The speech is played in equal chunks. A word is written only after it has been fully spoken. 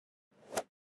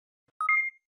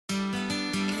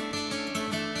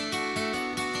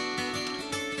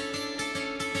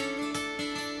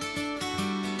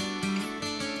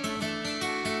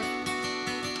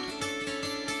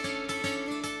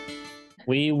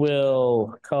we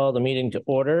will call the meeting to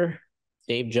order.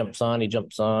 Dave jumps on, he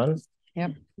jumps on.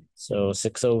 Yep. So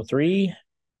 6:03,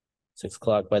 6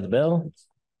 o'clock by the bell.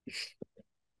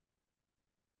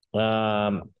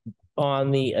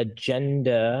 On the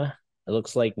agenda, it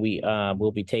looks like we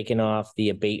will be taking off the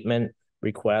abatement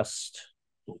request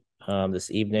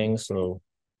this evening. So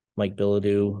Mike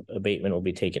Billadu abatement will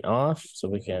be taken off, so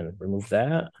we can remove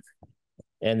that.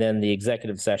 And then the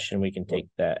executive session, we can take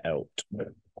that out.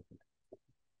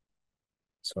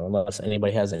 So unless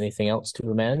anybody has anything else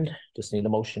to amend, just need a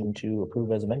motion to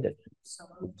approve as amended.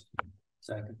 Second.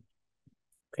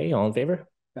 Okay, all in favor?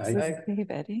 Hey,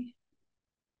 Betty.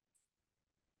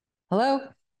 Hello.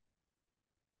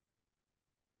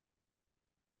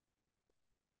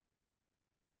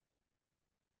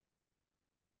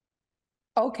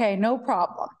 Okay, no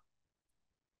problem.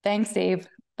 Thanks, Dave.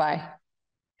 Bye.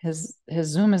 His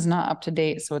Zoom is not up to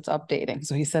date, so it's updating.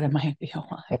 So he said it might be a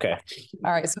while. Okay.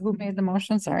 All right. So who made the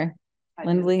motion? Sorry.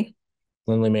 Lindley.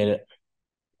 Lindley made it.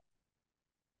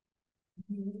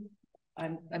 I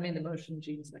made the motion.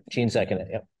 Jean seconded. Jean seconded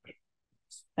it. Yep.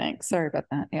 Thanks. Sorry about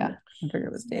that. Yeah, I figured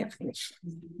it was Dave.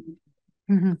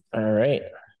 All right.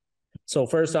 So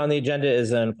first on the agenda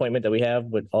is an appointment that we have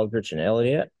with Aldrich and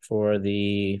Elliott for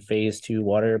the Phase 2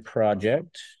 water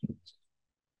project.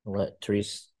 I'll let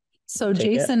Therese. So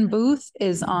Jason Booth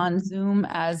is on Zoom,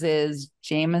 as is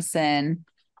Jameson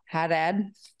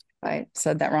Haddad. I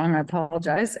said that wrong. I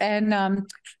apologize. And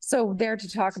so there to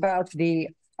talk about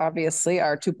obviously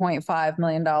our $2.5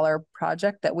 million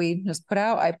project that we just put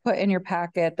out. I put in your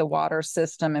packet the water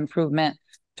system improvement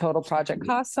total project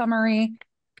cost summary,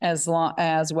 as well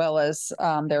as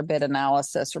their bid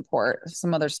analysis report.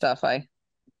 Some other stuff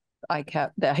I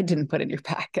kept that I didn't put in your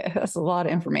packet. That's a lot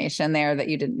of information there that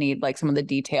you didn't need, like some of the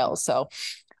details. So,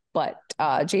 but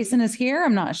Jason is here.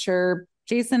 I'm not sure.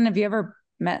 Jason, have you ever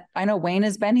met? I know Wayne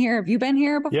has been here. Have you been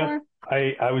here before?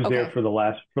 Yeah, I was there for the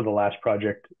last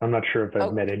project. I'm not sure if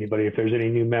I've met anybody, if there's any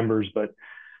new members, but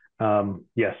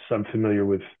yes, I'm familiar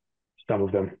with some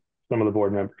of them, some of the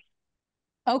board members.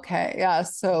 Okay, yeah.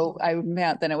 So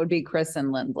then it would be Chris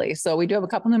and Lindley. So we do have a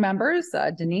couple new members,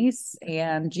 Denise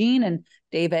and Jean, and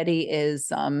Dave Eddy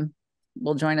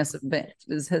will join us a bit.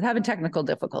 Is having technical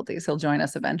difficulties. He'll join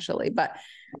us eventually. But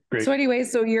great. So anyway,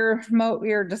 so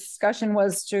your discussion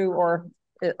was or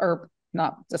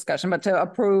not discussion, but to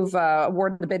approve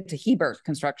award the bid to Hebert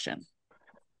Construction.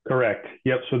 Correct.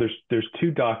 Yep. So there's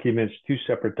two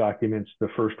separate documents. The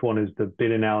first one is the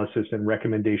bid analysis and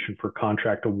recommendation for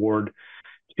contract award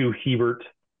to Hebert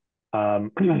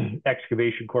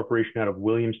Excavation Corporation out of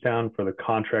Williamstown for the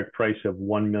contract price of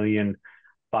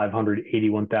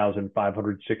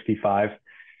 $1,581,565.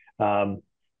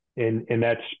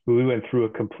 And we went through a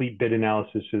complete bid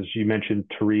analysis, as you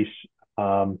mentioned, Therese.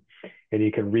 And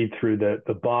you can read through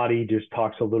the body, just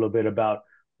talks a little bit about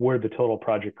where the total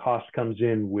project cost comes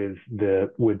in with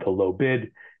the low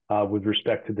bid with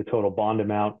respect to the total bond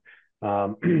amount.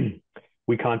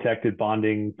 We contacted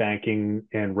bonding, banking,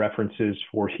 and references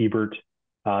for Hebert,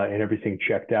 and everything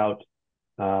checked out.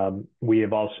 We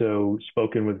have also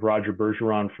spoken with Roger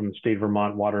Bergeron from the State of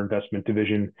Vermont Water Investment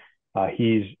Division.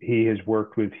 He has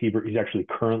worked with Hebert. He's actually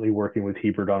currently working with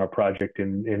Hebert on a project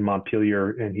in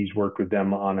Montpelier, and he's worked with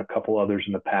them on a couple others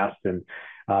in the past. And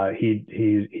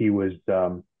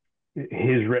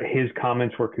his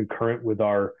comments were concurrent with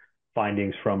our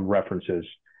findings from references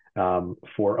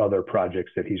for other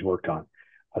projects that he's worked on.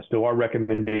 So our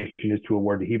recommendation is to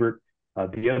award to Hebert.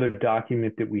 The other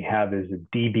document that we have is a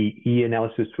DBE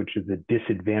analysis, which is the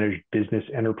Disadvantaged Business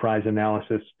Enterprise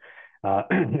Analysis.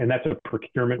 And that's a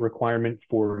procurement requirement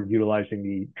for utilizing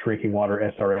the Drinking Water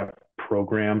SRF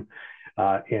program.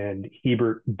 And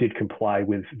Hebert did comply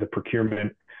with the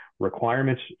procurement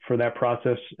requirements for that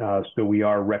process. So we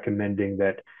are recommending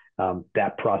that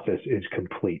that process is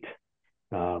complete.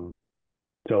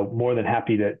 So more than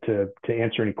happy to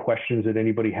answer any questions that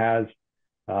anybody has.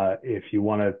 If you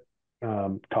want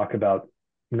to talk about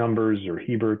numbers or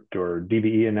Hebert or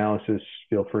DBE analysis,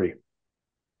 feel free.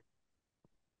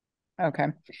 Okay.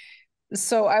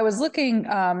 So I was looking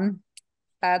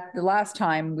at the last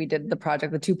time we did the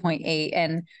project, the 2.8,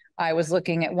 and I was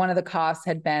looking at one of the costs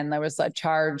there was a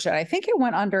charge, and I think it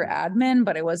went under admin,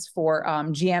 but it was for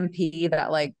GMP,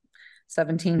 that like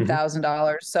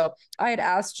 $17,000. So I had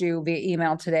asked you via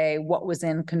email today what was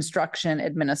in construction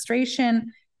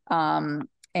administration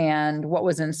and what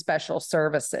was in special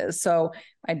services. So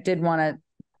I did want to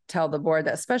tell the board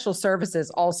that special services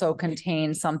also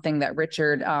contains something that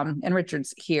Richard, and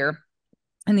Richard's here,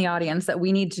 in the audience that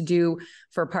we need to do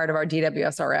for part of our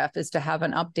DWSRF is to have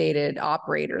an updated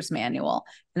operator's manual.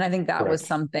 And I think that was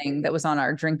something that was on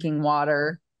our drinking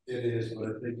water. It is, but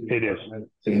I think it is.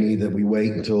 They need that we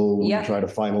wait until we try to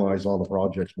finalize all the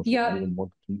projects before we want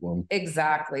to keep one.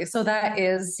 Exactly. So that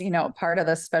is, you know, part of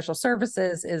the special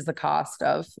services is the cost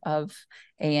of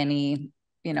A&E,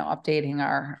 you know, updating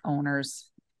our owner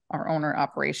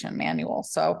operation manual.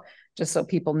 So just so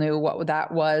people knew what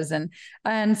that was. And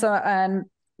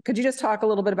could you just talk a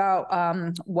little bit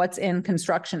about what's in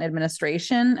construction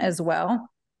administration as well?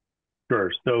 Sure.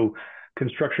 So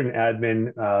construction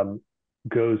admin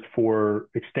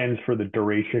extends for the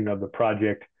duration of the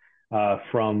project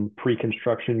from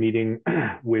pre-construction meeting,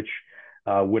 which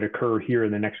would occur here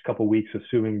in the next couple of weeks,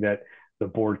 assuming that the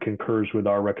board concurs with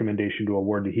our recommendation to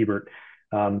award to Hebert.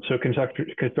 So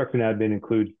construction admin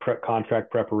includes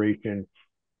contract preparation,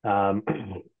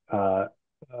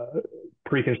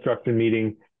 pre-construction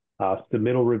meeting,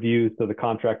 submittal review. So the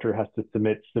contractor has to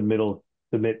submit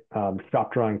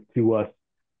shop drawings to us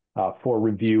for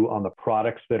review on the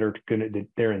products that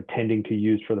they're intending to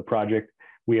use for the project.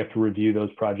 We have to review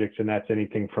those projects, and that's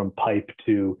anything from pipe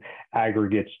to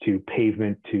aggregates to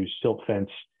pavement to silt fence,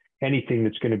 anything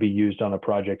that's going to be used on the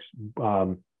projects.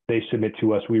 They submit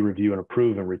to us, we review and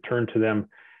approve and return to them.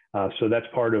 So that's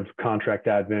part of contract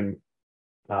admin.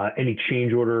 Any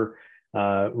change order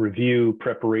review,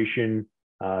 preparation,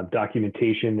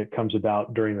 documentation that comes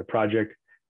about during the project,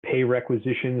 pay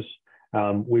requisitions.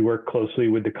 We work closely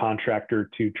with the contractor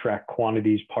to track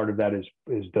quantities. Part of that is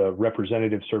the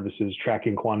representative services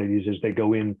tracking quantities as they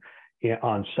go in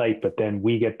on site, but then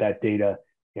we get that data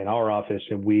in our office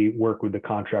and we work with the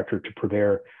contractor to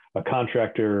prepare a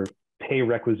contractor pay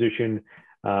requisition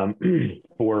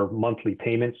for monthly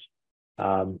payments.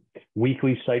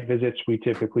 Weekly site visits, we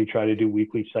typically try to do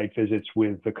weekly site visits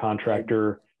with the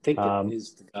contractor. I think it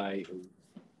is the guy who...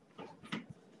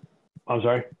 I'm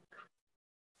sorry?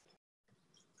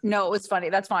 No, it was funny.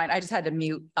 That's fine. I just had to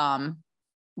mute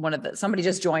somebody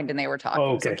just joined and they were talking.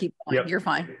 Oh, okay. So keep going. Yep. You're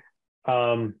fine.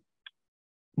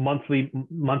 Monthly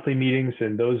meetings,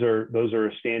 and those are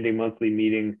a standing monthly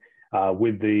meeting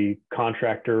with the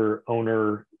contractor,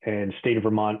 owner, and state of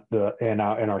Vermont and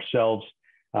ourselves,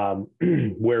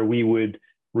 where we would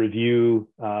review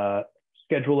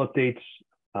schedule updates,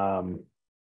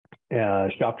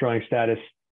 shop drawing status,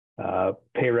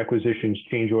 pay requisitions,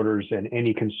 change orders, and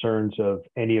any concerns of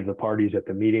any of the parties at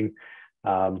the meeting,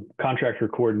 contractor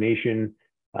coordination,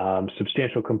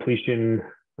 substantial completion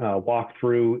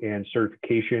walkthrough and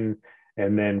certification,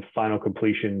 and then final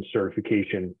completion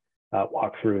certification,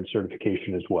 walkthrough and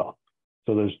certification as well.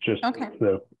 So there's just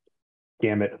the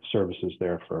gamut of services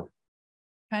there for.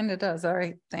 Kind of does. All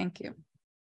right. Thank you.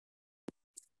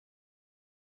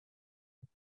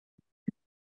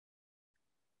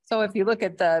 So if you look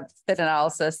at the fit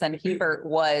analysis, then Hebert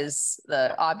was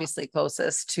the obviously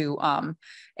closest to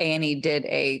A&E did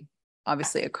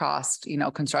obviously a cost,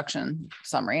 construction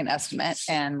summary and estimate.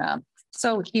 And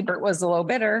so Hebert was the low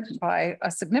bidder by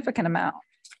a significant amount.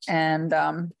 And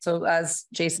so as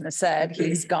Jason has said,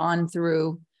 he's gone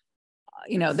through,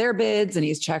 their bids and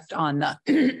he's checked on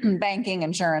the banking,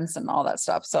 insurance and all that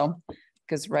stuff. So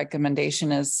his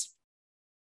recommendation is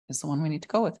the one we need to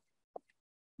go with.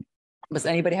 Does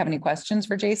anybody have any questions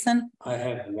for Jason? I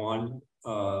have one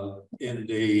in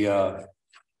the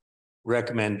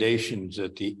recommendations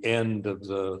at the end of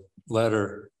the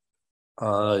letter.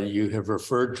 You have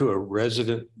referred to a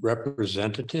resident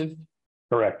representative.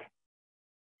 Correct.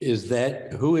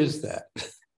 Who is that?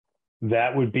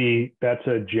 That's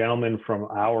a gentleman from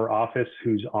our office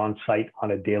who's on site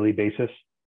on a daily basis.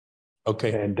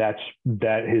 Okay. And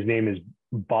his name is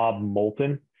Bob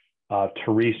Moulton. Both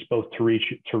Therese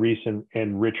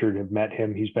and Richard have met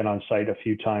him. He's been on site a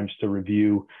few times to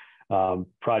review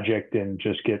project and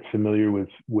just get familiar with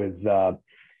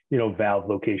valve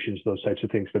locations, those types of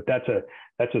things. But that's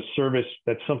a service,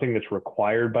 that's something that's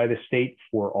required by the state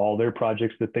for all their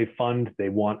projects that they fund. They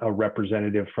want a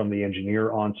representative from the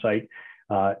engineer on site.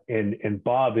 And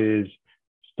Bob is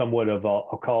somewhat of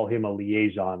I'll call him a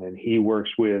liaison, and he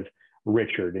works with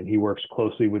Richard and he works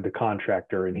closely with the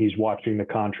contractor, and he's watching the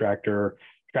contractor,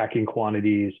 tracking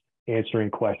quantities,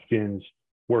 answering questions,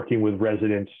 working with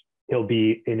residents. He'll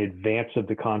be in advance of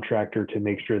the contractor to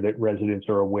make sure that residents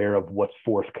are aware of what's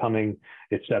forthcoming,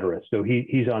 et cetera. So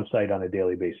he's on site on a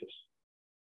daily basis.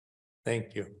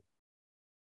 Thank you.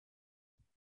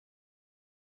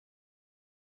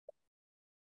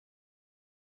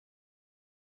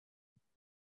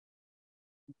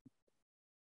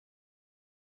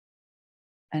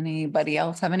 Anybody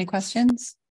else have any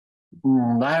questions?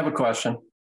 I have a question,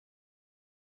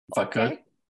 if I could.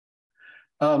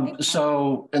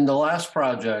 So in the last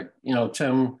project, you know,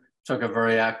 Tim took a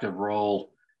very active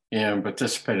role in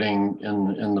participating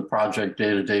in the project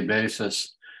day-to-day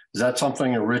basis. Is that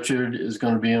something that Richard is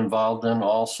going to be involved in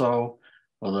also?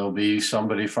 Or there'll be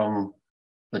somebody from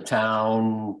the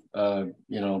town,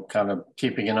 you know, kind of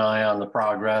keeping an eye on the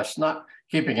progress, not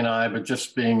keeping an eye, but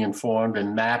just being informed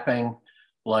and mapping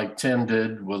like Tim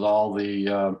did with all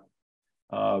the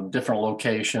different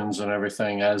locations and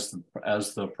everything as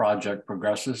the project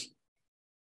progresses?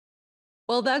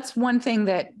 Well, that's one thing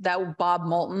that Bob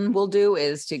Moulton will do,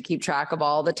 is to keep track of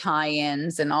all the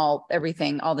tie-ins and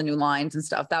everything, all the new lines and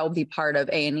stuff. That will be part of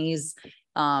A&E's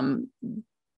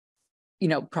you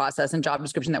know, process and job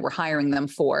description that we're hiring them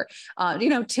for. You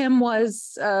know, Tim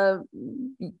was,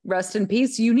 rest in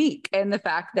peace, unique in the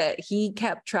fact that he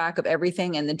kept track of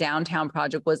everything, and the downtown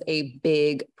project was a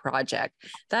big project.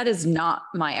 That is not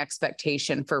my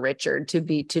expectation for Richard to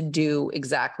do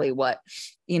exactly what,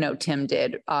 you know, Tim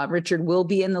did. Richard will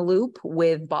be in the loop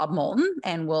with Bob Moulton,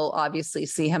 and we'll obviously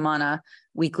see him on a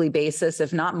weekly basis,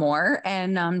 if not more.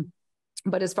 And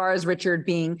but as far as Richard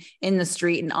being in the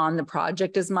street and on the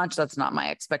project as much, that's not my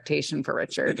expectation for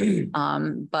Richard.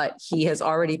 But he has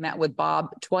already met with Bob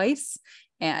twice,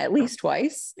 at least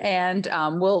twice, and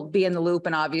we'll be in the loop.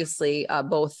 And obviously,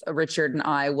 both Richard and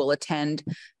I will attend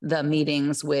the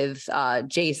meetings with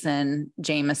Jason,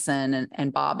 Jameson,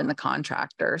 and Bob and the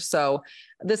contractor. So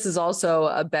this is also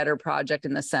a better project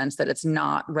in the sense that it's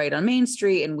not right on Main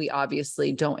Street, and we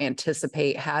obviously don't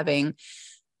anticipate having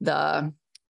the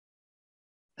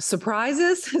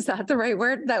surprises, is that the right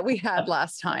word, that we had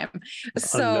last time.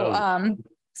 So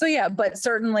so yeah, but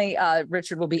certainly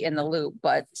Richard will be in the loop,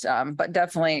 but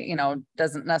definitely, you know,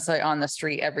 doesn't necessarily on the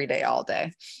street every day, all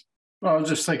day. Well, I was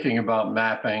just thinking about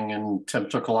mapping, and Tim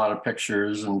took a lot of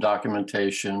pictures and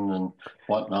documentation and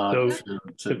whatnot.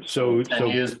 So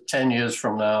 10 years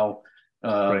from now,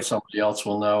 right, somebody else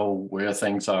will know where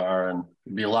things are, and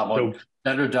be a lot more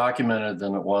better documented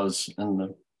than it was in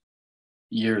the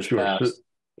years past.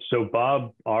 So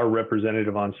Bob, our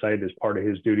representative on site, as part of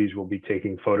his duties, will be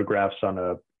taking photographs on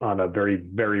a very,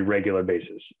 very regular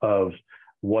basis of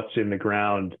what's in the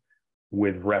ground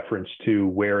with reference to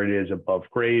where it is above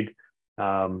grade,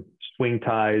 swing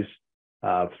ties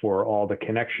for all the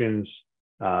connections.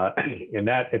 And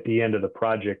that at the end of the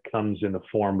project comes in the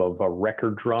form of a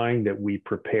record drawing that we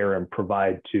prepare and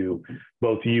provide to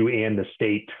both you and the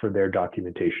state for their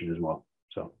documentation as well.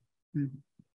 So.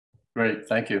 Great,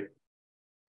 thank you.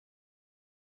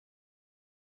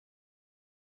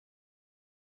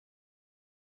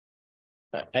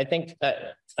 I think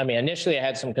that, I mean, initially I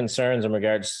had some concerns in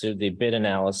regards to the bid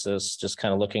analysis, just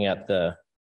kind of looking at the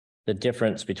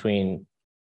difference between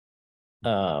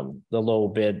the low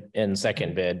bid and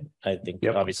second bid. I think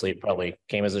obviously it probably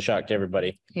came as a shock to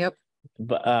everybody. Yep.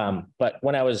 But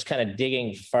when I was kind of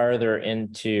digging farther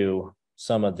into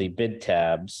some of the bid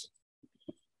tabs,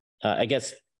 I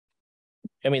guess,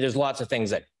 I mean, there's lots of things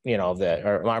that, you know, that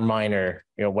are minor,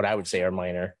 you know, what I would say are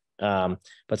minor.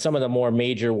 But some of the more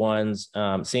major ones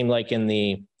seem like in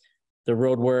the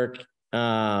road work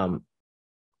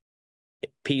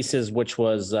pieces, which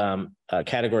was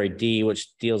category D,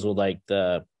 which deals with like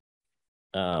the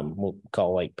we'll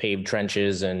call like paved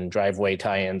trenches and driveway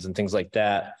tie-ins and things like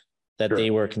that, that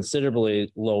they were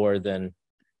considerably lower than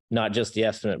not just the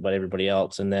estimate, but everybody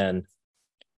else. And then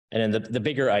the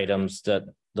bigger items, that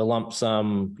the lump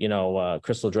sum, you know,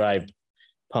 Crystal Drive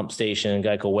pump station,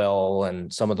 Geico well,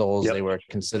 and some of those, they were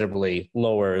considerably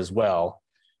lower as well.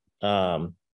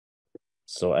 So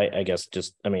I guess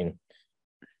just, I mean,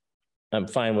 I'm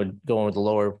fine with going with the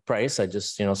lower price. I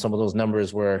just, you know, some of those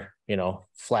numbers were, you know,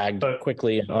 flagged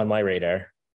quickly on my radar.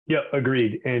 Yeah,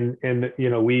 agreed. And you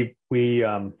know, we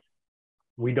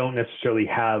don't necessarily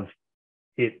have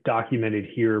it documented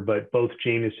here, but both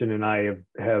Jameson and I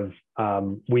have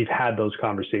we've had those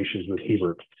conversations with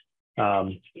Hebert.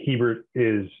 Hebert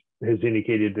has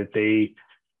indicated that they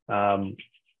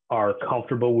are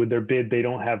comfortable with their bid. They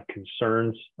don't have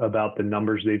concerns about the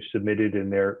numbers they've submitted,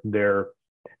 and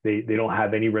they don't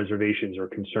have any reservations or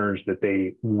concerns that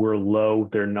they were low.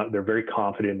 They're very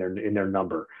confident in their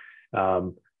number.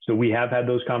 So we have had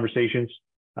those conversations.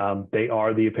 They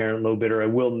are the apparent low bidder. I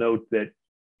will note that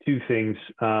two things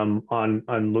on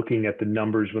looking at the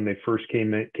numbers when they first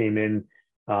came in.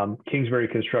 Kingsbury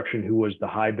Construction, who was the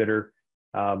high bidder,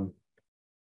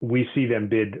 we see them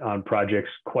bid on projects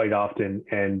quite often,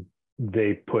 and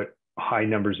they put high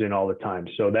numbers in all the time.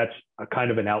 So that's a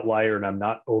kind of an outlier, and I'm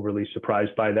not overly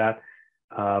surprised by that.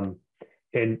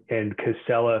 And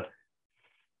Casella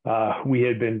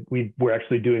We were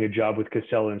actually doing a job with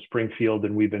Casella in Springfield,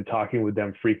 and we've been talking with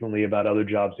them frequently about other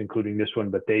jobs, including this one,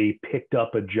 but they picked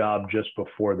up a job just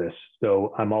before this.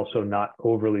 So I'm also not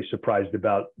overly surprised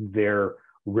about their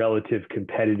relative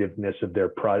competitiveness of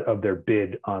their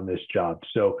bid on this job.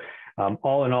 So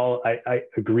all in all, I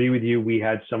agree with you. We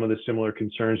had some of the similar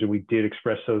concerns, and we did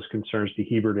express those concerns to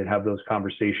Hebert and have those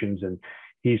conversations, and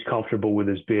he's comfortable with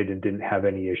his bid and didn't have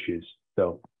any issues.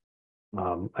 So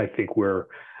I think we're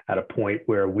at a point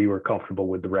where we were comfortable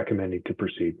with the recommending to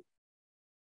proceed.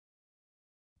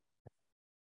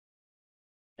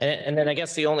 And then I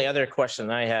guess the only other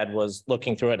question I had was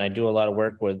looking through it, and I do a lot of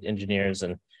work with engineers,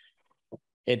 and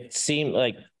it seemed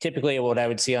like typically what I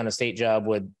would see on a state job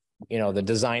would, the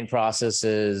design process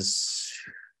is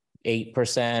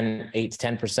 8%, 8 to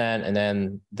 10%, and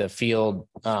then the field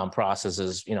process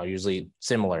is, usually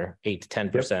similar, 8 to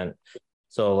 10%. Yep.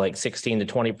 So like 16 to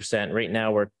 20%. Right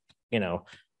now we're,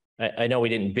 I know we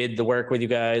didn't bid the work with you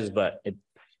guys, but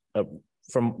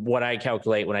from what I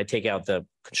calculate, when I take out the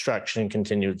construction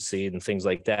contingency and things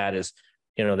like that, is,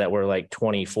 that we're like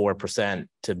 24%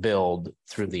 to build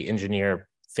through the engineer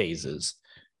phases,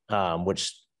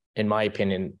 which in my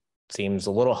opinion seems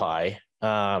a little high.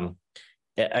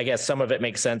 I guess some of it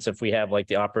makes sense if we have like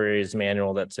the operator's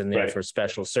manual that's in there for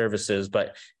special services,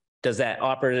 but does that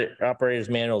operator's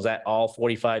manual, is that all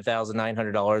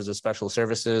 $45,900 of special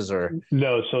services, or?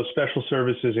 No, so special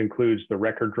services includes the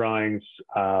record drawings.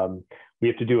 We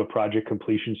have to do a project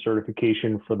completion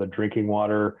certification for the drinking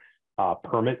water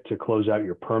permit to close out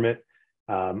your permit.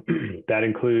 That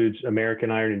includes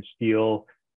American Iron and Steel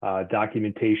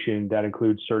documentation. That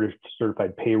includes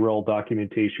certified payroll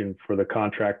documentation for the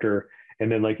contractor.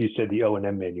 And then, like you said, the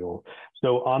O&M manual.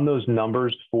 So on those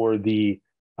numbers for the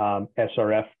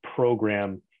SRF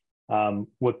program,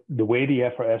 the way the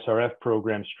SRF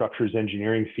program structures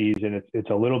engineering fees, and it's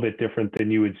a little bit different than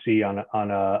you would see on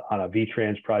a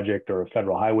V-Trans project or a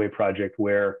federal highway project,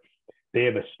 where they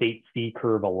have a state fee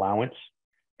curve allowance,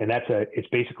 and it's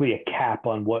basically a cap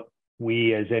on what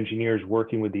we as engineers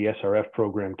working with the SRF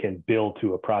program can bill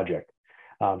to a project.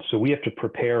 So we have to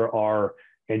prepare our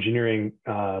engineering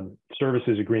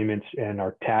services agreements and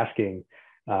our tasking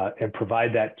and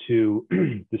provide that to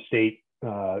the state.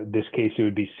 This case, it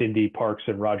would be Cindy Parks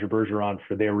and Roger Bergeron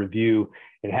for their review.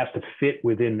 It has to fit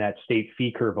within that state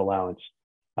fee curve allowance.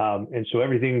 And so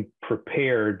everything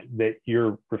prepared that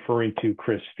you're referring to,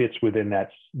 Chris, fits within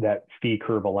that fee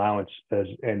curve allowance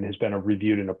and has been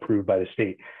reviewed and approved by the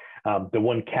state. The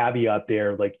one caveat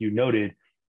there, like you noted,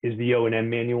 is the O&M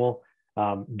manual.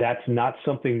 That's not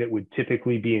something that would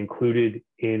typically be included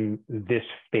in this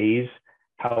phase.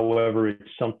 However, it's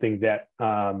something that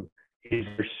is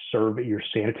your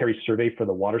sanitary survey for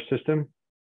the water system.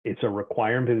 It's a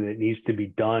requirement that needs to be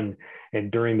done. And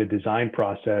during the design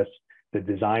process, the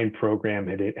design program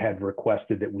had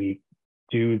requested that we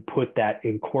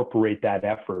incorporate that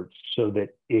effort so that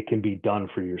it can be done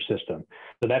for your system.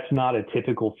 So that's not a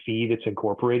typical fee that's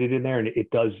incorporated in there, and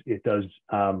it does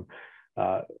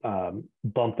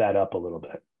bump that up a little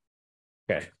bit.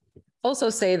 Okay. Also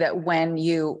say that when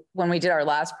we did our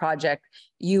last project,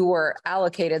 you were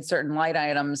allocated certain light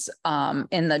items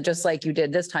just like you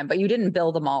did this time, but you didn't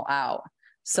build them all out.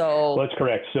 So that's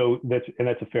correct. So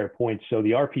that's a fair point. So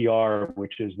the RPR,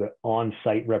 which is the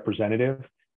on-site representative,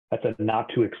 that's a not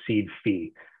to exceed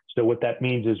fee. So what that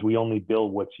means is we only bill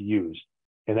what's used.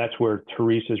 And that's where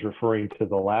Teresa is referring to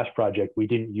the last project. We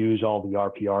didn't use all the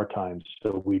RPR time,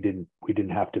 so we didn't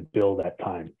have to bill that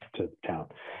time to the town.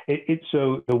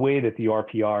 So the way that the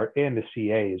RPR and the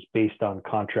CA is based on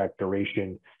contract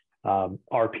duration,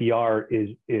 RPR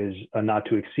is a not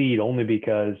to exceed only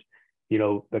because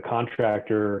the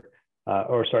contractor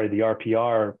the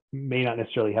RPR may not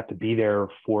necessarily have to be there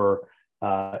for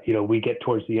we get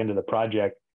towards the end of the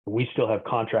project. We still have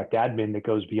contract admin that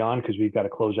goes beyond because we've got to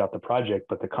close out the project,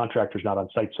 but the contractor's not on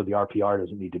site, so the RPR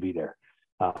doesn't need to be there.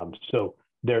 So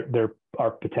there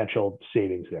are potential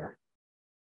savings there.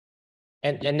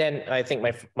 And then I think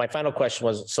my final question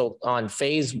was, so on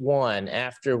phase one,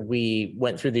 after we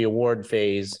went through the award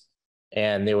phase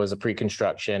and there was a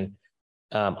pre-construction,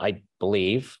 I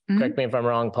believe, correct me if I'm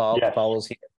wrong, Paul, yes. Paul was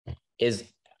here,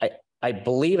 I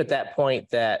believe at that point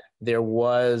that there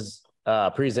was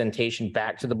a presentation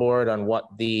back to the board on what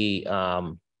the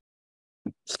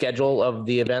schedule of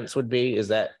the events would be. Is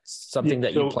that something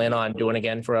that you plan on doing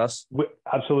again for us?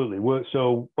 Absolutely.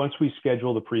 So once we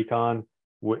schedule the pre-con,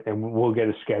 and we'll get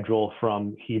a schedule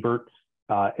from Hebert,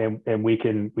 and we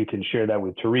can share that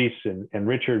with Therese and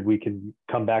Richard. We can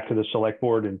come back to the select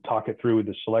board and talk it through with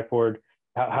the select board.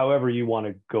 However you want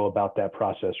to go about that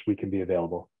process, we can be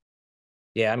available.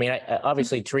 Yeah, I mean,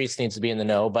 obviously Teresa needs to be in the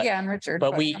know, but Yeah, and Richard.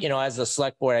 but we, you know, as a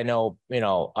select board, I know,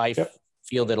 I Yep.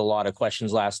 fielded a lot of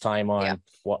questions last time Yeah.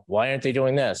 on why aren't they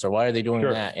doing this or why are they doing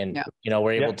Sure. that? And, Yeah.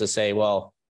 we're able Yeah. to say,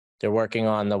 well, they're working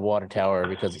on the water tower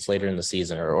because it's later in the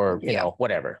season or Yeah.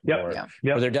 whatever. Yep. Or, Yeah.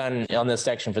 Yep. or they're done on this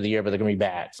section for the year, but they're gonna be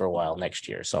back for a while next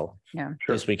year. So Yeah. at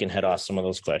Sure. least we can head off some of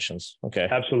those questions. Okay.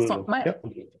 Absolutely. So my- Yep.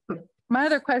 My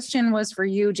other question was for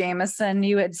you, Jameson.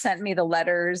 You had sent me the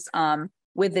letters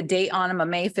with the date on them of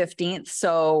May 15th.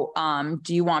 So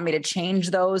do you want me to change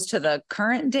those to the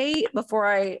current date before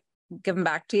I give them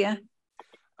back to you?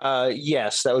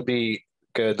 Yes, that would be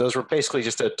good. Those were basically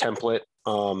just a template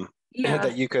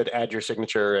that you could add your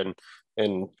signature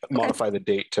and modify the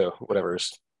date to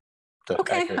whatever's the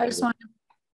Okay, accurate I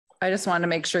date. just wanted to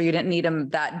make sure you didn't need them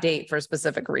that date for a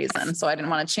specific reason. So I didn't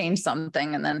want to change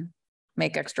something and then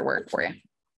make extra work for you.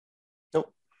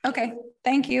 Nope. Okay,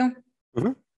 thank you.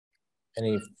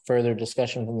 Any further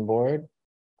discussion from the board?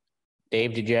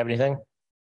 Dave, did you have anything?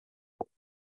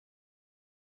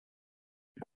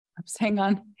 Hang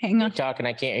on, Keep talking,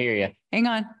 I can't hear you. hang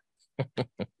on. Let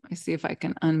me see if I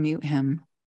can unmute him.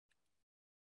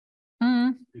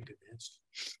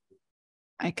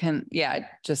 I can, yeah, I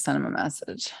just sent him a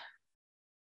message.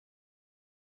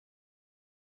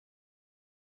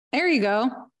 There you go.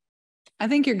 I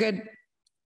think you're good.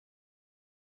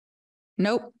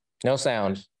 Nope. No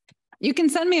sound. You can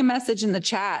send me a message in the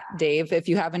chat, Dave, if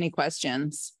you have any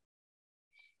questions.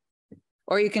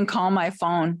 Or you can call my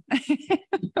phone,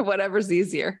 whatever's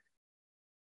easier.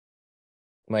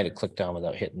 Might have clicked on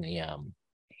without hitting the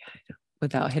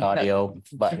Without hitting audio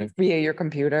button. via your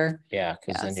computer. Yeah,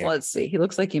 because Yes, then you're let's see. He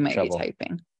looks like he might trouble. be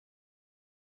typing.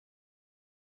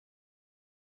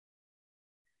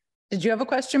 Did you have a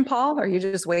question, Paul? Or are you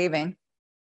just waving?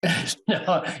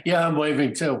 No, yeah, I'm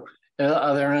waving too.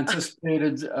 Are there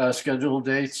anticipated scheduled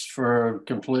dates for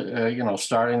complete,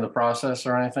 starting the process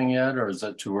or anything yet, or is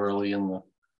that too early in the?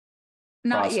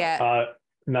 Not Process. yet.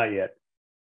 Not yet.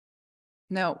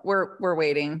 No, we're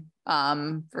waiting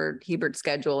for Hebert's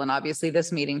schedule and obviously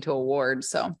this meeting to award.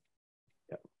 So.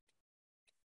 Yep.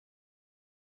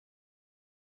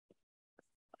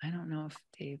 I don't know if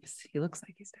he looks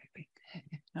like he's typing.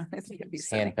 Let me see if he's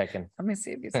hand picking. Let me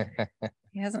see if he's,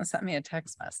 he hasn't sent me a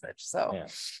text message. So. Yeah.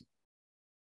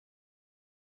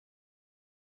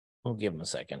 We'll give him a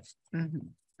second.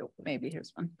 Oh, maybe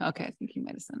here's one. Okay, I think he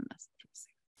might have sent a message. Let's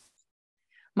see.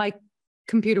 My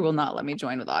computer will not let me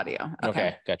join with audio.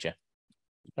 Okay, gotcha.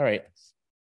 All right.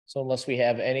 So unless we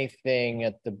have anything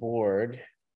at the board,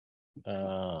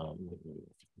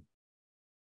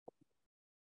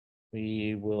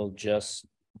 we will just.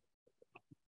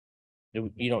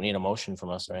 You don't need a motion from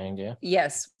us or anything, do you?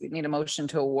 Yes, we need a motion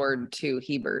to award to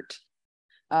Hebert.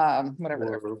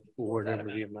 Whatever.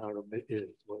 Whatever the amount of it is.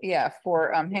 Yeah,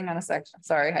 for hang on a sec.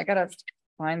 Sorry, I gotta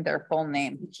find their full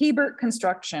name. Hebert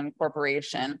Construction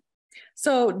Corporation.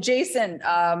 So Jason,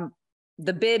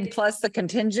 the bid plus the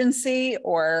contingency,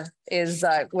 or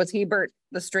was Hebert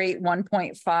the straight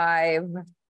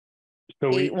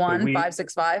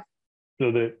 1.581565?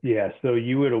 So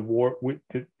you would award,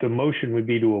 the motion would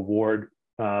be to award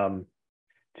to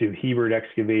Hebert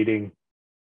Excavating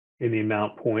in the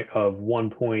amount of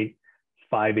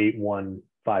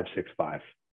 1.581565.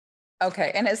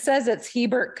 Okay, and it says it's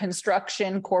Hebert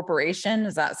Construction Corporation.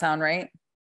 Does that sound right?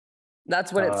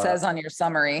 That's what it says on your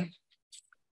summary.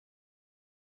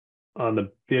 On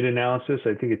the bid analysis,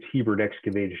 I think it's Hebert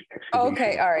Excavation.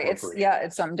 Okay, all right.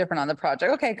 It's something different on the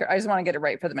project. Okay, I just want to get it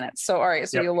right for the minutes. So, all right,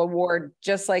 so you'll award,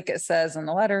 just like it says in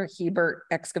the letter, Hebert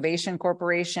Excavation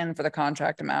Corporation for the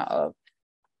contract amount of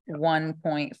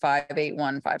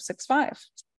 1.581565.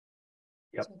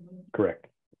 Yep, correct.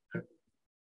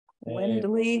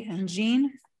 Wendley and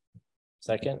Jean.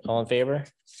 Second, all in favor?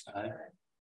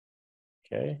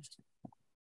 Okay.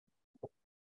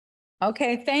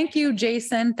 Okay, thank you,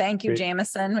 Jason. Thank you, Great.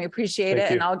 Jameson. We appreciate Thank it.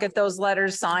 you. And I'll get those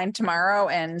letters signed tomorrow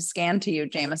and scanned to you,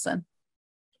 Jameson.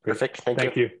 Perfect. Thank you.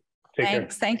 Thank you. Take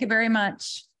Thanks. Thank you very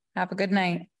much. Have a good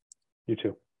night. care. You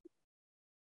too.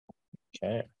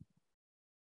 Okay.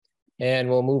 And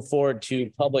we'll move forward to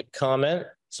public comment.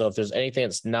 So if there's anything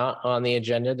that's not on the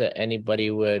agenda that anybody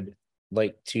would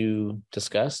like to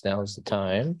discuss, now's the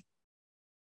time.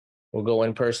 We'll go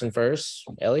in person first.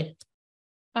 Ellie?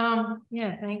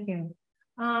 Yeah, thank you.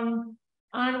 On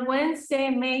Wednesday,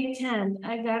 May 10th,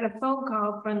 I got a phone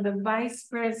call from the Vice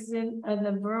President of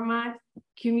the Vermont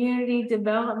Community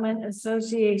Development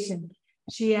Association.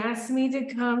 She asked me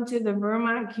to come to the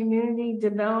Vermont Community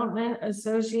Development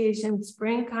Association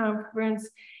Spring Conference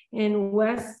in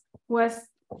West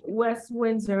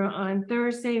Windsor on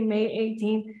Thursday, May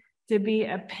 18th, to be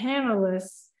a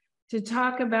panelist to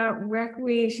talk about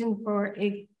recreation for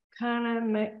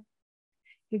economic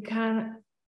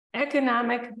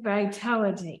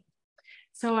vitality.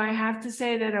 So I have to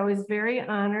say that I was very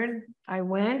honored. I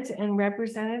went and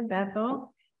represented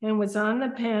Bethel and was on the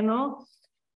panel,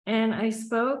 and I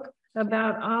spoke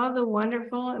about all the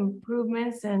wonderful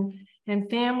improvements and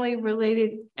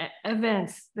family-related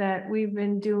events that we've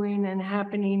been doing and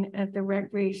happening at the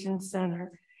Recreation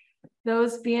Center.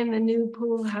 Those being the new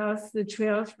pool house, the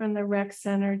trails from the rec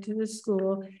center to the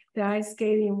school, the ice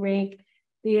skating rink,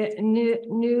 the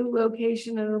new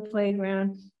location of the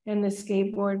playground, and the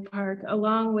skateboard park,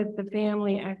 along with the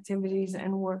family activities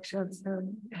and workshops that are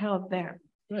held there.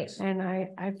 Nice. And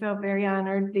I felt very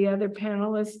honored. The other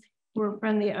panelists were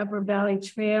from the Upper Valley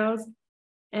Trails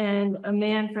and a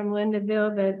man from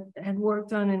Lindenville that had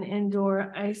worked on an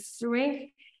indoor ice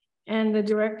rink, and the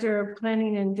director of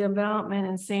planning and development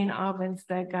in St. Albans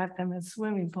that got them a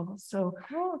swimming pool. So,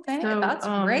 that's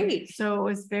great. So it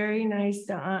was very nice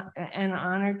to and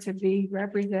honor to be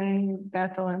representing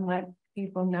Bethel and let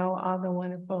people know all the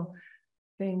wonderful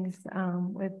things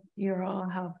with your all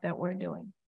help that we're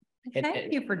doing.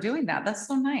 Thank you for doing that. That's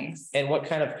so nice. And what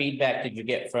kind of feedback did you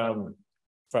get from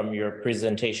your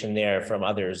presentation there from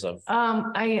others of?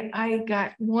 I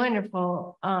got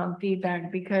wonderful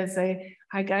feedback because I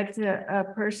got to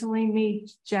personally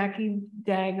meet Jackie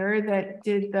Dagger that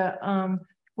did the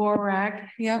Borac.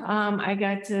 Yeah. I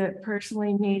got to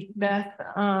personally meet Beth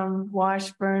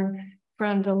Washburn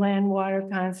from the Land Water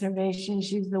Conservation.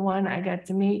 She's the one I got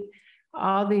to meet.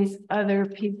 All these other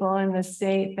people in the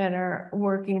state that are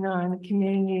working on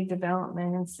community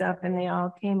development and stuff, and they all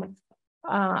came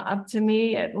up to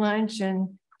me at lunch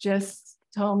and just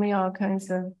told me all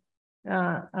kinds of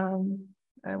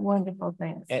wonderful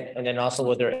things. And then also,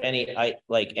 were there any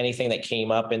anything that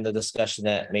came up in the discussion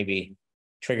that maybe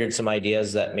triggered some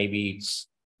ideas that maybe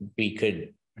we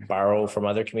could borrow from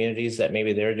other communities that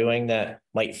maybe they're doing that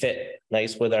might fit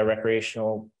nice with our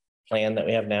recreational plan that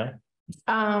we have now?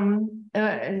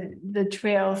 The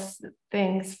trails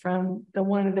things from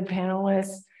one of the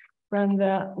panelists from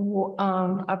the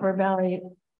Upper Valley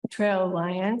Trail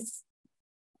Alliance.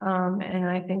 And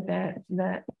I think that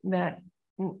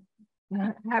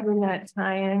having that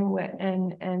tie-in with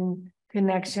and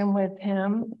connection with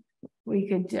him, we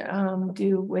could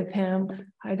do with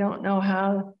him. I don't know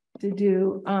how to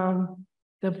do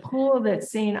the pool that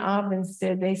St. Albans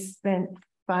did. They spent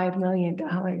 $5 million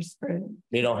for.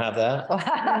 We don't have that.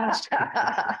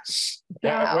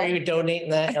 Where are you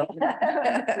donating that? Yeah.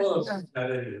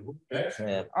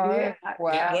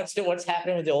 Wow. What's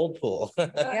happening with the old pool?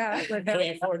 Yeah. Can we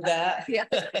afford that? Yeah.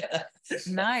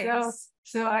 Nice.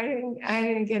 So I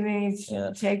didn't get any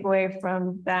takeaway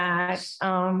from that.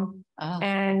 And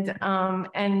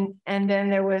then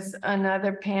there was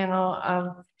another panel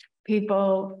of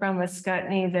people from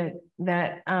Ascutney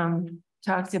that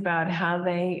talked about how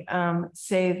they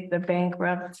saved the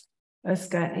bankrupt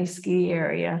Ascutney ski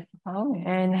area.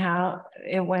 And how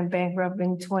it went bankrupt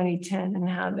in 2010 and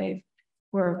how they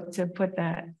worked to put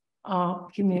that all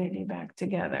community back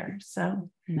together. So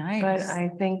nice. But I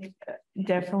think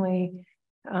definitely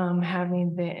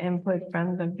having the input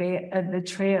from the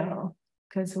trail,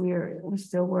 because we're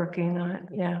still working on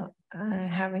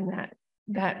having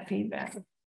that feedback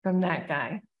from that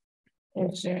guy.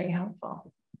 It's very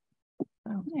helpful.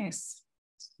 Oh, nice.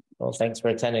 Well, thanks for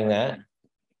attending that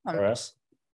for us.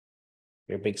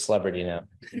 You're a big celebrity now.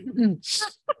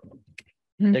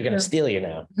 They're gonna steal you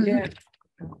now. Yeah.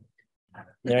 All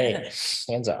right,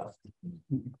 hands off.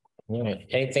 All right,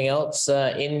 anything else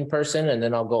in person, and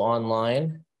then I'll go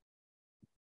online.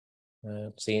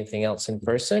 See anything else in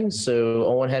person? So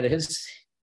Owen had his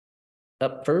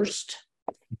up first.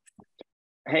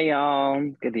 Hey y'all,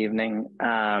 good evening.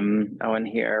 Owen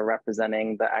here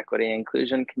representing the Equity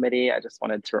Inclusion Committee. I just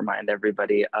wanted to remind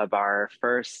everybody of our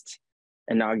first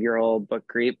inaugural book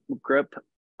group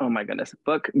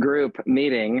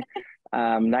meeting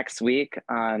next week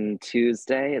on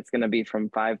Tuesday. It's going to be from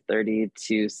 5:30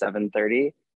 to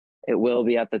 7:30. It will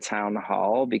be at the town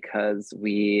hall because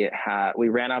we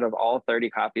ran out of all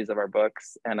 30 copies of our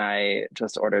books, and I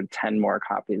just ordered 10 more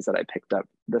copies that I picked up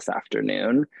this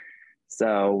afternoon.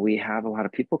 So we have a lot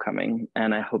of people coming,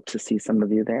 and I hope to see some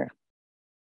of you there.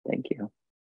 Thank you.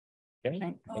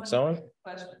 Okay. Thanks, Owen.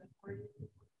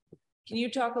 Can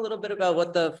you talk a little bit about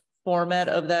what the format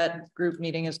of that group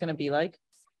meeting is going to be like?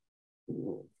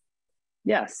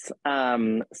 Yes.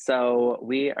 So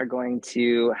we are going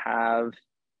to have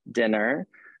dinner.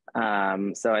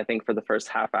 So I think for the first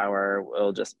half hour,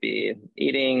 we'll just be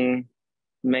eating,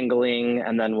 mingling,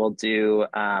 and then we'll do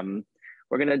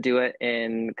we're going to do it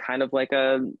in kind of like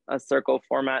a circle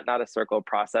format, not a circle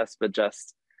process, but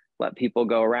just let people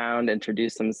go around,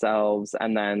 introduce themselves.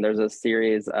 And then there's a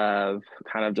series of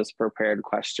kind of just prepared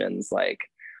questions like,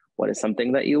 what is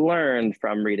something that you learned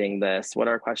from reading this? What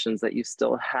are questions that you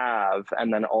still have?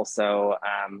 And then also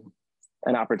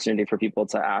an opportunity for people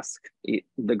to ask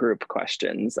the group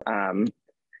questions.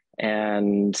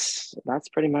 And that's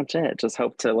pretty much it. Just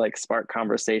hope to like spark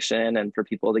conversation and for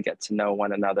people to get to know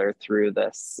one another through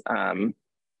this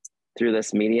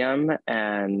medium.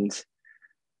 And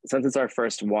since it's our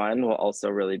first one, we'll also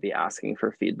really be asking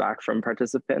for feedback from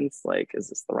participants. Like, is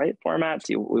this the right format?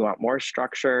 We want more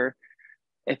structure?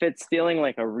 If it's feeling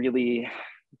like a really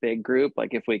big group,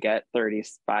 like if we get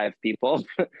 35 people,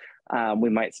 we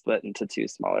might split into 2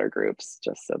 smaller groups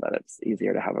just so that it's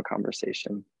easier to have a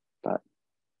conversation. But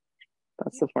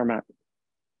that's the format.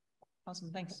 Awesome,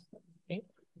 thanks. Okay.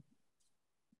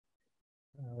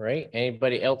 All right,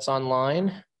 anybody else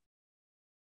online?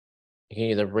 You can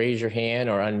either raise your hand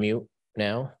or unmute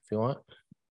now if you want.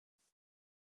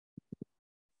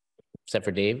 Except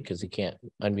for Dave, because he can't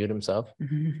unmute himself.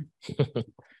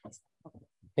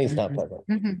 He's not plugged.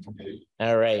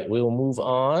 All right, we will move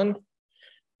on.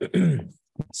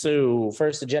 So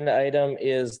first agenda item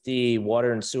is the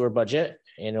water and sewer budget,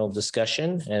 annual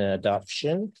discussion and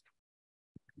adoption.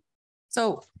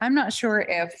 So I'm not sure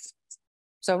if,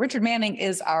 so Richard Manning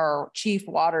is our chief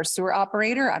water sewer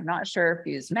operator. I'm not sure if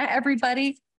he's met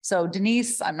everybody. So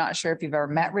Denise, I'm not sure if you've ever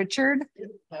met Richard.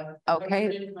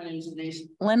 Okay.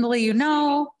 Lindley, you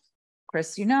know,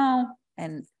 Chris, you know,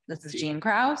 and this is Jean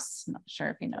Krause. I'm not sure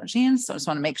if you know Jean, so I just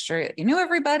want to make sure you knew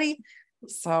everybody.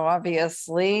 So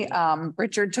obviously,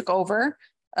 Richard took over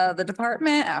the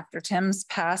department after Tim's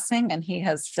passing, and he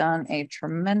has done a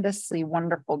tremendously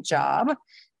wonderful job.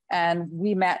 And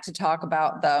we met to talk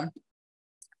about the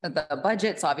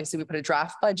budgets. Obviously, we put a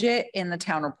draft budget in the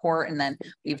town report, and then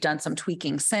we've done some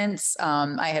tweaking since.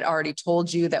 I had already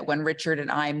told you that when Richard and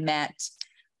I met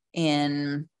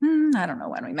in, I don't know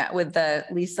when we met with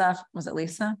Lisa, was it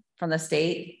Lisa from the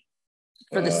state?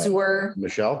 For the sewer.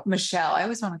 Michelle. I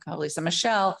always want to call Lisa.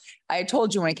 Michelle, I had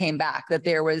told you when I came back that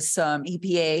there was some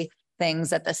EPA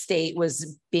things that the state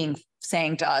was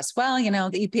saying to us. Well, you know,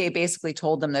 the EPA basically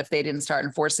told them that if they didn't start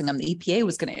enforcing them, the EPA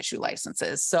was going to issue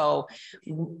licenses. So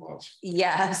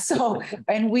yeah,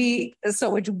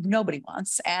 which nobody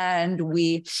wants. And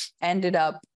we ended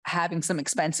up having some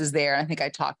expenses there. I think I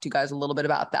talked to you guys a little bit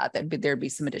about that there'd be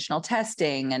some additional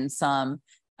testing and some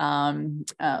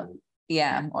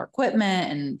more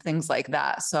equipment and things like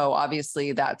that. So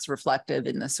obviously that's reflective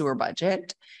in the sewer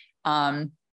budget.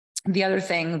 The other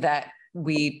thing that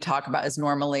we talk about is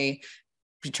normally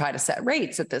we try to set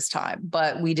rates at this time,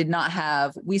 but we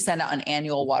sent out an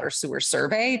annual water sewer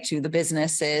survey to the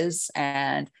businesses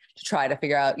and to try to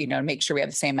figure out, make sure we have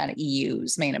the same amount of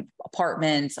EUs, main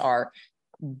apartments, our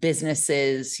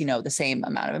businesses, the same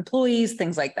amount of employees,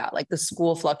 things like that. Like the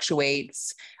school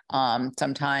fluctuates.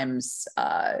 Sometimes,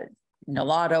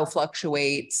 Nolato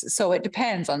fluctuates. So it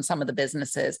depends on some of the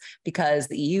businesses because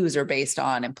the EUs are based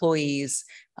on employees,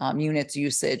 units,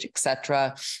 usage, et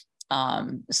cetera.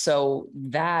 So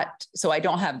I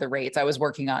don't have the rates. I was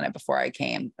working on it before I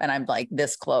came and I'm like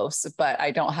this close, but I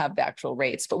don't have the actual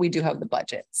rates, but we do have the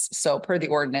budgets. So per the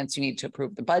ordinance, you need to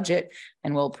approve the budget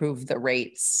and we'll approve the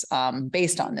rates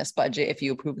based on this budget if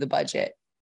you approve the budget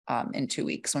in 2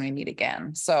 weeks when we meet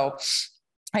again. So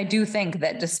I do think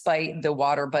that despite the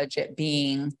water budget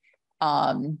being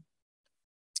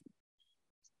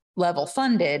level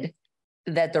funded,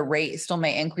 that the rate still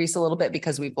may increase a little bit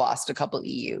because we've lost a couple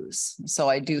EUs. So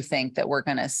I do think that we're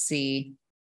going to see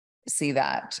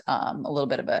that a little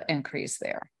bit of an increase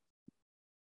there.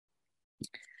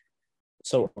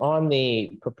 So on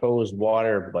the proposed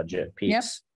water budget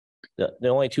piece, the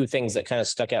only 2 things that kind of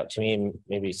stuck out to me, and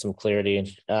maybe some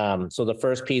clarity. So the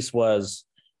first piece was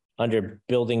under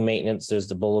building maintenance, there's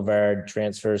the boulevard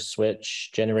transfer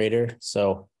switch generator.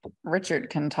 So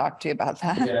Richard can talk to you about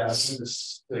that. Yeah,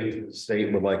 the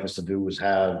state would like us to do is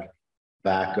have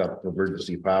backup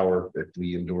emergency power if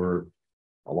we endure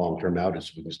a long-term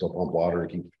outage. We can still pump water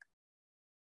and keep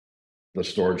the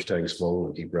storage tanks full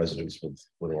and keep residents with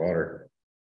water.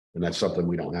 And that's something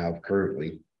we don't have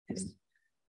currently.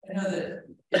 I know that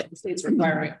if the state's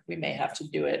requiring, we may have to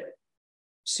do it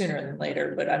sooner than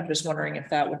later, but I'm just wondering if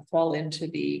that would fall into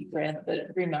the grant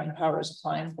that Green Mountain Power is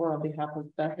applying for on behalf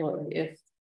of Bethel.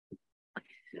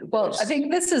 Well, I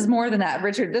think this is more than that,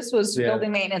 Richard. This was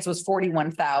building maintenance was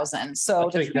 41,000. So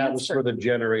I think that was for the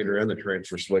generator and the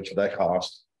transfer switch that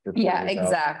cost. Yeah,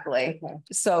 exactly. Okay.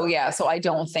 So I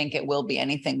don't think it will be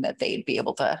anything that they'd be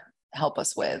able to help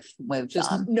us with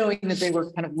Just knowing that they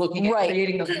were kind of looking at Right.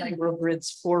 creating those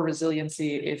microgrids for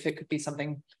resiliency, if it could be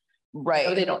something. right.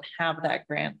 No, they don't have that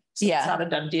grant. So Yeah. it's not a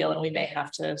done deal, and we may have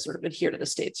to sort of adhere to the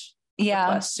state's Yeah,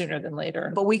 request sooner than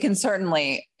later. but we can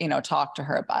certainly, talk to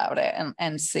her about it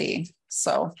and see.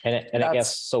 So And I That's-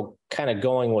 guess, so kind of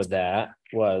going with that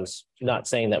was not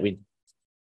saying that we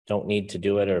don't need to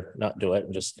do it or not do it,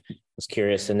 just was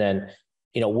curious. And then,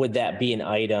 would that be an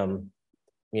item,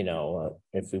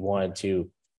 if we wanted to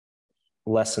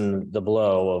lessen the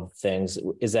blow of things,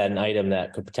 is that an item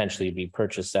that could potentially be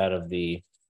purchased out of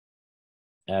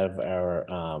our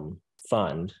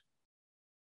fund,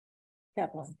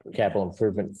 capital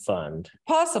improvement fund,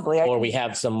 possibly, or we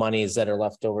have some monies that are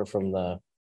left over from the,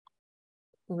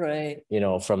 Right.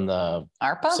 from the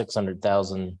ARPA,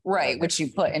 600,000. right, which you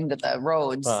put into the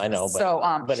roads. Well, I know, So,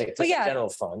 but it's but yeah, general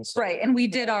funds. right, and we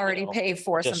did already pay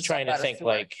for some. Just trying stuff to out of think sewer.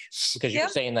 like, because you're Yeah.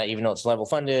 saying that even though it's level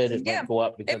funded, it Yeah, might go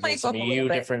up because might of some go up a little EU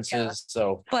bit, yeah. differences.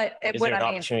 So But is what there an I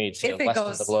mean, opportunity to if it lessen the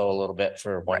goes- blow a little bit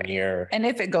for one Right. year? and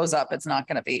if it goes up, it's not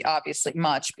going to be obviously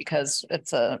much because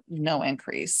it's a no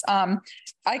increase.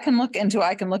 I can look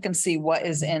and see what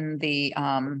is in the,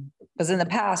 because in the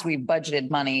past we budgeted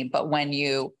money, but when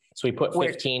you, So we put Where-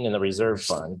 15 in the reserve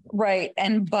fund. right,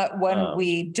 but when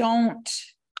we don't,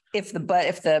 if the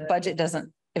budget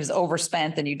doesn't, is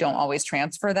overspent, then you don't always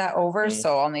transfer that over. Mhm.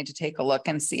 So I'll need to take a look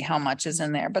and see how much is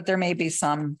in there, but there may be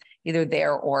some either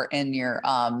there or in your,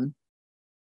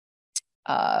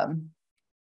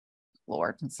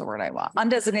 Lord, that's the word I want,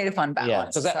 undesignated fund Yeah,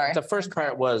 balance, because sorry. the first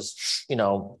part was,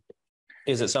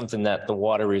 is it something that the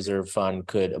water reserve fund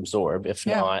could absorb? If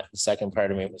Yeah. not, the second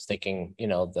part of me was thinking,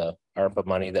 the ARPA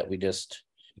money that we just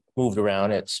moved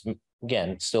around, it's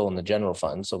again, still in the general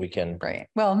fund, so we can. Right,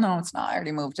 well, no, it's not, I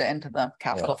already moved it into the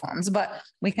capital funds, but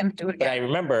we can do it But I again,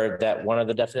 remember that one of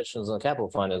the definitions of the capital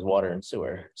fund is water and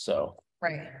sewer,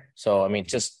 right? so I mean,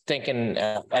 just thinking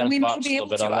out of We the may box a be little able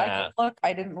bit to, on I that. can look,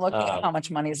 I didn't look at how much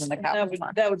money is in the That capital would,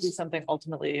 fund. that would be something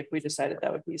ultimately, if we decided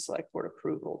that would be select board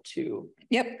approval to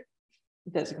Yep,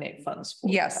 designate funds. for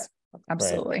yes, that.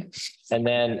 absolutely. And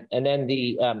then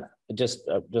the,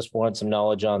 just want some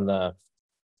knowledge on the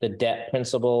debt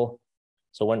principal.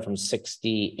 So it went from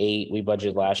 68, we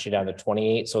budgeted last year down to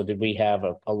 28. So did we have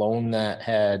a loan that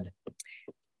had,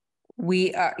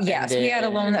 We are, yes, we had a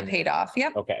loan that paid off,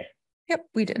 yep. okay, Yep,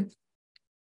 we did.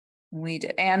 We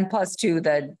did, and plus two,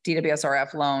 the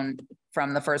DWSRF loan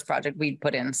from the first project we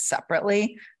put in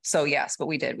separately. So yes, but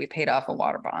we did, we paid off a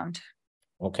water bond.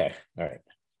 okay, all right.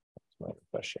 That's my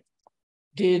question.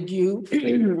 Did you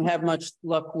have much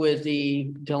luck with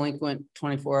the delinquent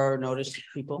 24-hour notice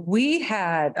people? We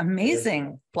had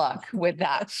amazing luck with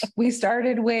that. We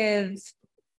started with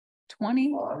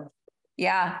 20.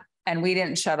 Yeah, and we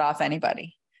didn't shut off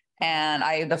anybody.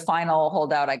 And the final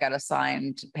holdout, I got a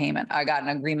signed payment. I got an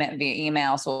agreement via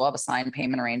email, so we'll have a signed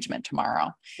payment arrangement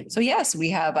tomorrow. So yes, we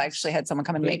have actually had someone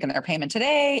come and making their payment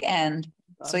today. And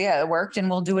so, yeah, it worked, and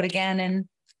we'll do it again in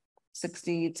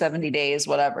 60, 70 days,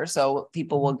 whatever. So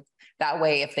people will, that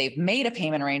way, if they've made a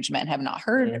payment arrangement and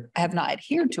have not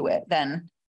adhered to it, then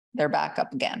they're back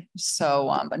up again.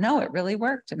 So, but no, it really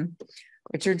worked. And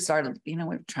Richard started, we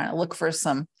were trying to look for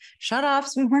some shut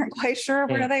offs. We weren't quite sure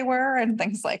where they were and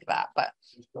things like that, but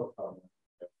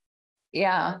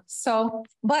yeah. So,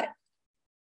 but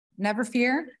never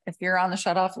fear, if you're on the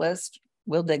shut off list,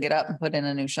 we'll dig it up and put in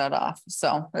a new shut off.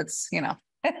 So it's,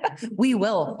 we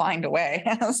will find a way.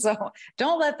 So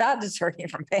don't let that deter you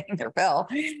from paying their bill.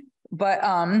 But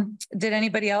did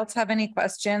anybody else have any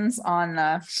questions on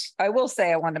I will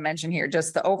say, I wanted to mention here,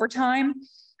 just the overtime.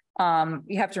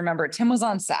 You have to remember Tim was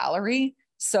on salary.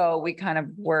 So we kind of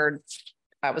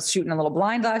I was shooting a little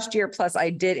blind last year. Plus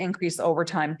I did increase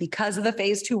overtime because of the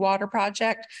phase 2 water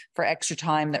project for extra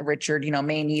time that Richard,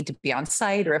 may need to be on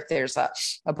site, or if there's a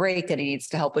break that he needs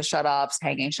to help with shut offs,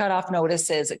 hanging shut off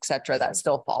notices, et cetera, that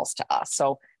still falls to us.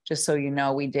 So just so you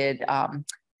know, we did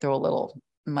throw a little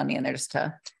money in there just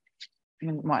to, I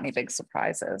didn't want any big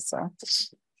surprises. So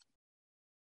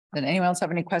did anyone else have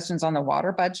any questions on the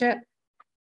water budget?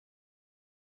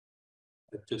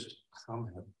 Just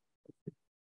comment.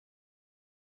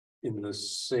 In the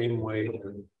same way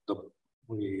that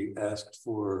we asked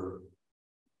for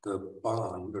the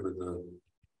bond or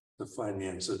the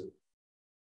finance of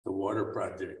the water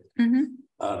project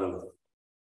out of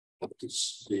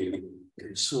the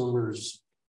consumer's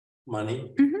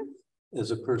money, as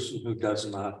a person who does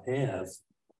not have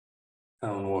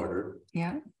town water,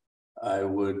 I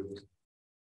would,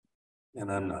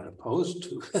 and I'm not opposed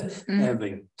to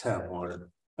having town water.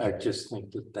 I just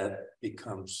think that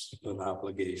becomes an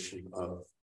obligation of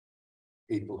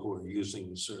people who are using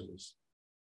the service.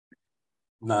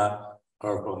 not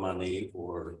ARPA money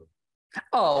or,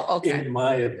 Oh, okay. in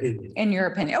my opinion. In your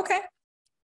opinion, okay.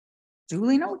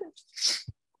 Duly noted.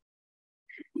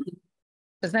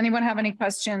 Does anyone have any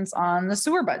questions on the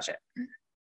sewer budget?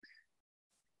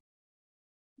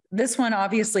 This one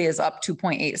obviously is up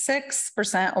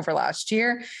 2.86% over last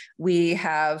year. We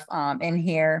have in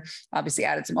here obviously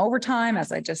added some overtime.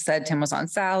 As I just said, Tim was on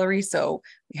salary, so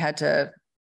we had to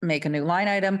make a new line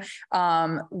item.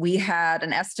 We had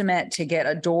an estimate to get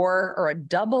a door or a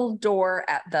double door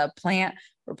at the plant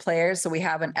for players. So we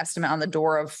have an estimate on the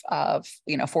door of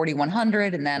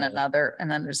 4,100, and then another, and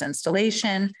then there's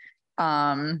installation.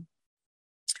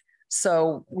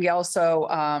 So we also,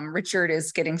 Richard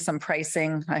is getting some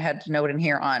pricing. I had to note in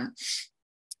here on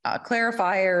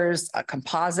clarifiers, a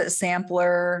composite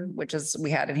sampler, which is,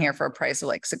 we had in here for a price of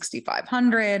like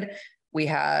 6,500. We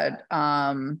had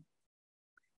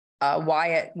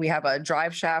Wyatt, we have a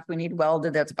drive shaft we need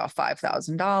welded. That's about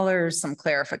 $5,000. Some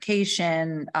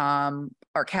clarification,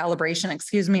 or calibration,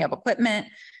 excuse me, of equipment.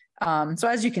 So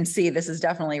as you can see, this is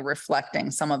definitely reflecting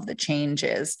some of the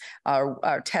changes.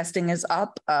 Our testing is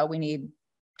up. We need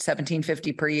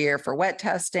 $1,750 per year for wet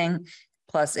testing,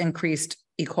 plus increased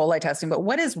E. coli testing. But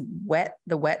what is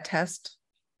the wet test?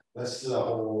 That's the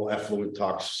whole effluent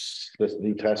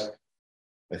toxicity test.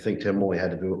 I think Tim only had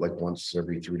to do it like once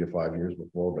every 3 to 5 years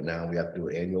before, but now we have to do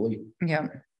it annually. Yeah.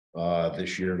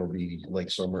 This year it'll be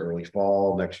late summer, early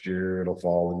fall. Next year it'll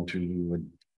fall into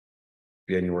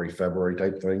January, February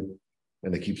type thing,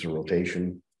 and it keeps a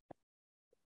rotation.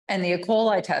 And the E.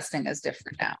 coli testing is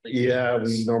different now. Yeah,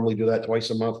 we normally do that twice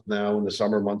a month now. In the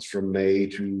summer months from May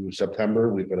to September,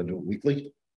 we've got to do it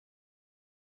weekly.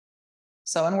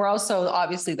 So, and we're also,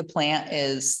 obviously the plant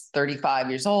is 35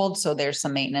 years old, so there's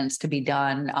some maintenance to be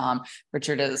done.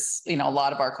 Richard is, a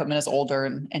lot of our equipment is older,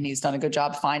 and he's done a good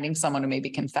job finding someone who maybe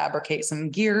can fabricate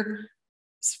some gear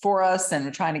for us, and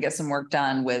we're trying to get some work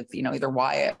done with, either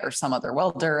Wyatt or some other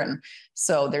welder. And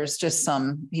so there's just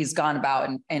he's gone about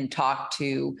and talked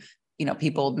to,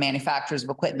 people, manufacturers of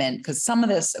equipment, because some of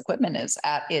this equipment is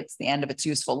at the end of its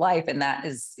useful life. And that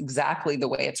is exactly the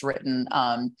way it's written.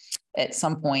 At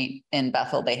some point in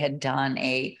Bethel, they had done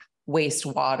a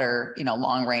wastewater,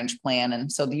 long range plan.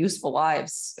 And so the useful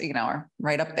lives, are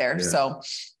right up there. Yeah. So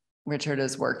Richard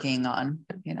is working on,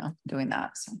 doing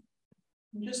that. So.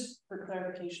 Just for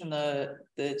clarification, the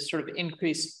sort of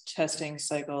increased testing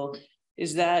cycle,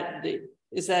 is that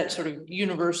sort of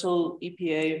universal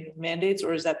EPA mandates,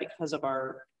 or is that because of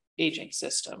our aging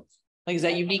system? Like, is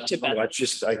that unique to Bethel? I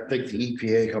think the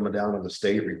EPA coming down to the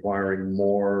state requiring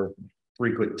more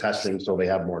frequent testing, so they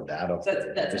have more data.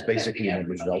 That's basically what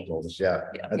Michelle told us. Yeah.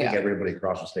 I think everybody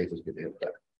across the state was getting hit with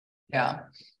that. Yeah.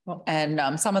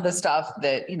 And some of the stuff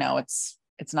that,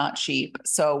 it's not cheap.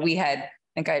 So we had, I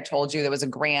think I told you there was a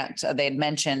grant. They had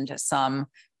mentioned some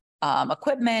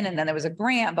equipment, and then there was a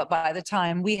grant. But by the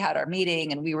time we had our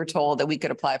meeting and we were told that we could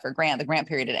apply for a grant, the grant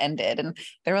period had ended. And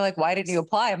they were like, why didn't you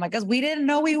apply? I'm like, because we didn't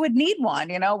know we would need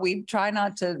one. We try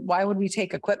not to, why would we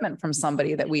take equipment from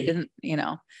somebody that we didn't, we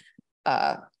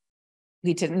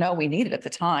didn't know we needed at the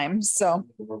time. So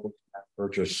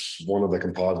purchase one of the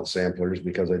composite samplers,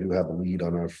 because I do have a lead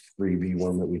on a freebie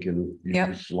one that we can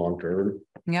use long term.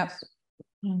 Yep.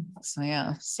 So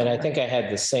yeah. So. And I think I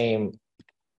had the same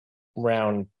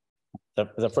round.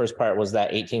 The first part was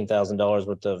that $18,000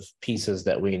 worth of pieces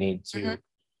that we need to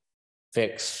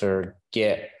fix or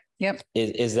get. Yep.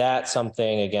 Is that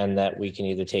something, again, that we can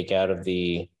either take out of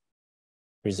the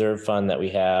reserve fund that we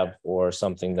have, or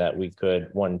something that we could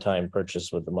one-time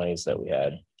purchase with the monies that we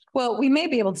had? Well, we may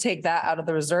be able to take that out of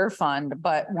the reserve fund,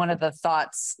 but one of the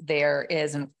thoughts there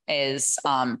is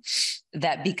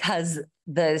that because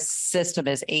the system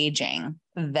is aging,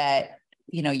 that,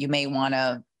 you may want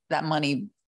to, that money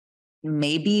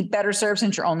may be better served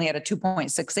since you're only at a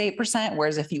 2.68%.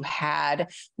 Whereas if you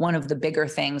had one of the bigger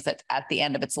things that at the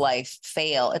end of its life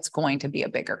fail, it's going to be a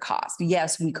bigger cost.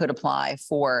 Yes, we could apply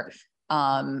for,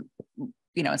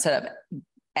 instead of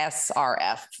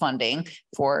SRF funding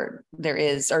or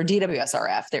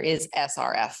DWSRF, there is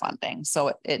SRF funding.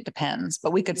 So it depends,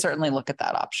 but we could certainly look at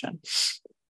that option.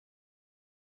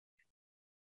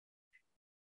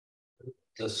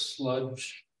 The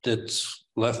sludge that's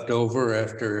left over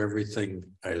after everything,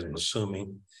 I'm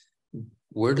assuming,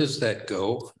 where does that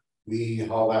go? We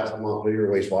haul that to Montpelier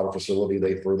wastewater facility.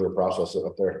 They further process it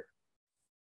up there.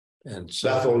 And so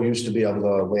Bethel used to be able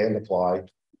to land apply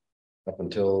up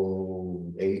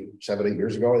until 7, 8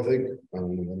 years ago, I think.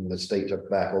 And the state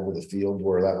took back over the field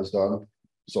where that was done.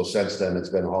 So since then, it's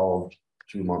been hauled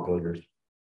to Montpelier.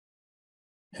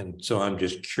 And so I'm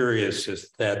just curious if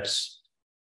that's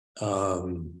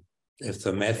if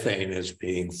the methane is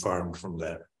being farmed from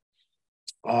that.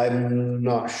 I'm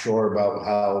not sure about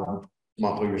how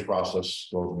Montpelier's process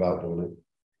goes about doing it.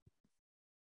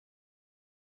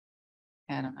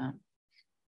 I don't know.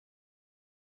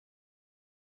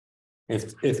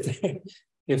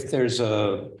 If there's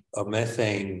a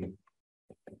methane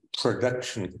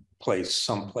production place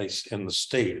someplace in the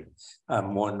state,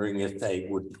 I'm wondering if they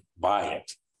would buy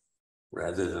it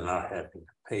rather than not having to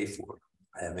pay for it,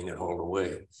 having it hauled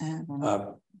away.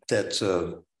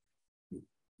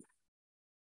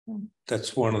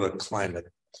 That's one of the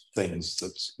climate things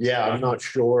that's. Yeah, I'm not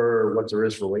sure what there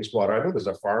is for wastewater. I know there's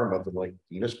a farm up in like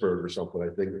Enosburg or something. I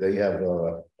think they have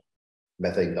a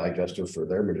methane digester for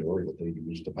their manure that they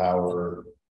use to power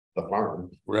the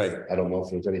farm. Right. I don't know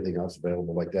if there's anything else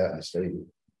available like that in the state.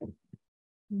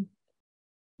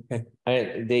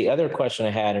 Okay. The other question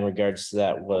I had in regards to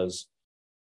that was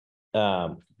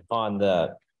on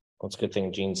the, what's a good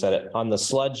thing Gene said it, on the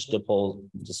sludge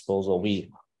disposal,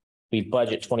 we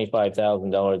budget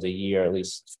 $25,000 a year, at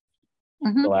least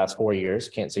the last 4 years.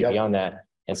 Can't see beyond that.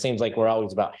 It seems like we're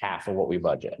always about half of what we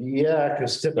budget. Yeah,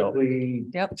 because typically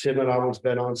Tim and I was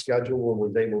been on schedule and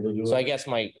was able to do it. So I guess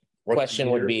my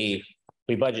question would be,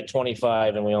 we budget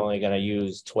 25 and we only going to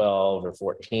use 12 or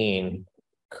 14.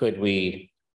 Could we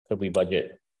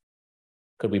budget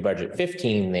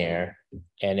 15 there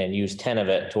and then use 10 of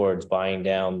it towards buying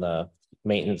down the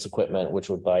maintenance equipment, which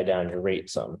would buy down your rate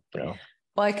some, you know?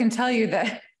 Well, I can tell you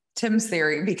that Tim's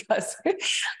theory, because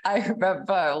I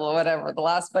remember whatever the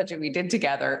last budget we did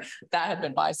together, that had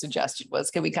been my suggestion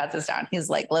was, can we cut this down? He's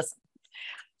like, listen,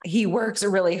 he works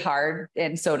really hard,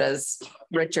 and so does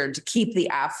Richard, to keep the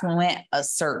affluent a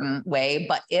certain way.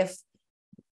 But if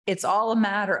it's all a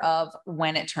matter of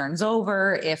when it turns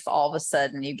over, if all of a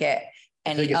sudden you get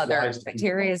any other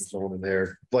bacteria in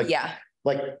there, like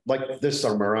this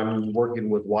summer, I'm working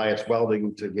with Wyatt's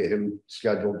Welding to get him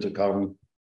scheduled to come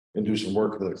and do some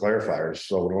work for the clarifiers.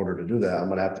 So in order to do that, I'm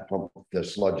going to have to pump the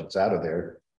sludge that's out of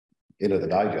there into the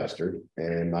digester,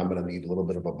 and I'm going to need a little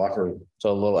bit of a buffer.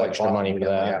 So a little extra money for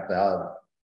that. I have to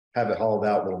have it hauled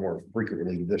out a little more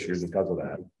frequently this year because of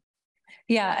that.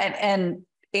 Yeah,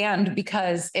 and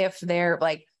because if they're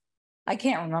like, I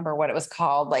can't remember what it was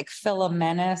called, like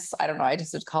Philomenace. I don't know. I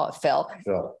just would call it Phil.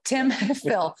 Tim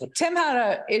had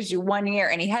a issue 1 year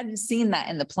and he hadn't seen that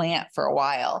in the plant for a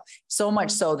while. So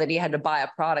much so that he had to buy a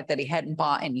product that he hadn't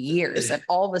bought in years. And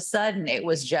all of a sudden it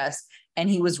was just, and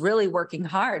he was really working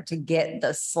hard to get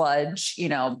the sludge,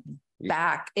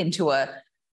 back into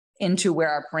where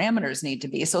our parameters need to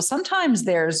be. So sometimes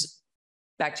there's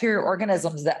bacterial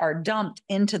organisms that are dumped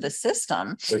into the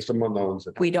system. There's some unknowns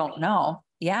we don't know.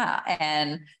 Yeah.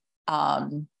 And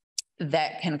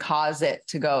that can cause it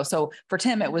to go. So for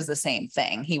Tim, it was the same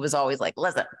thing. He was always like,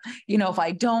 listen, if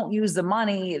I don't use the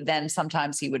money, then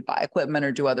sometimes he would buy equipment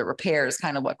or do other repairs,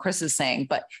 kind of what Chris is saying.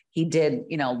 But he did,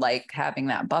 like having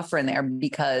that buffer in there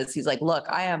because he's like, look,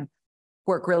 I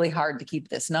work really hard to keep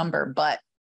this number, but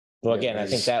well, again, I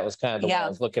think that was kind of the one I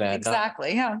was looking at.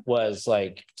 Exactly. Yeah. Was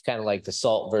like, it's kind of like the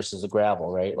salt versus the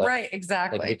gravel, right? Like, right.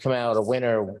 Exactly. Like we come out of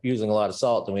winter using a lot of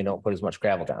salt and we don't put as much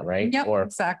gravel down, right? Yep,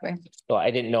 exactly. So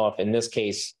I didn't know if in this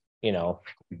case,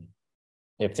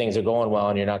 if things are going well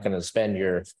and you're not going to spend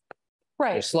your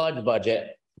sludge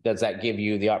budget, does that give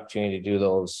you the opportunity to do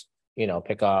those,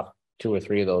 pick off 2 or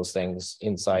 3 of those things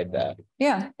inside that?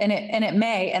 Yeah. And it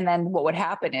may, and then what would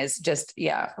happen is just,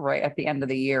 right at the end of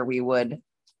the year, we would,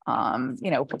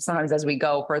 sometimes as we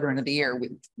go further into the year,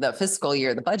 the fiscal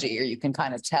year, the budget year, you can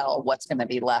kind of tell what's going to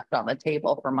be left on the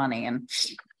table for money and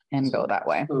go that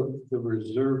way. So the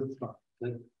reserve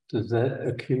fund, does that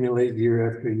accumulate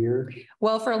year after year?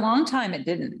 Well, for a long time, it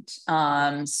didn't.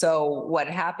 So what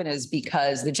happened is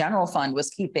because the general fund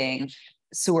was keeping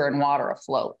sewer and water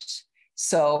afloat.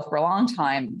 So for a long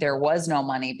time, there was no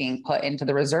money being put into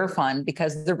the reserve fund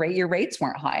because your rates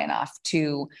weren't high enough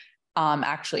to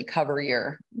actually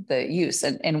cover the use.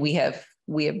 And we have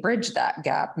bridged that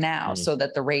gap now so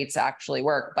that the rates actually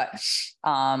work. But,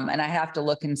 and I have to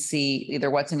look and see either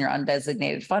what's in your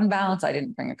undesignated fund balance. I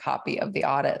didn't bring a copy of the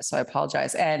audit, so I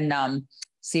apologize. And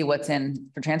see what's in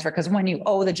for transfer. Because when you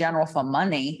owe the general fund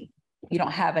money, you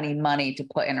don't have any money to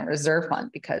put in a reserve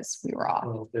fund because we were off.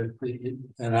 Well,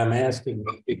 and I'm asking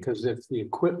because if the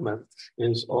equipment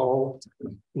is all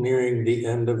nearing the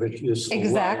end of its useful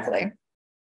exactly. life,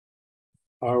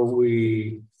 are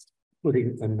we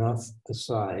putting enough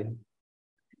aside?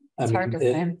 It's hard to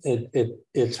say.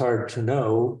 It's hard to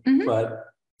know, but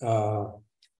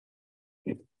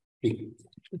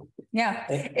yeah,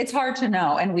 it's hard to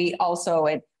know. And we also,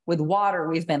 with water,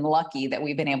 we've been lucky that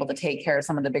we've been able to take care of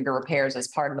some of the bigger repairs as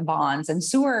part of the bonds. And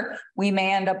sewer, we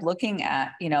may end up looking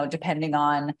at, you know, depending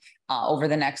on over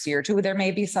the next year or two, there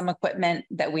may be some equipment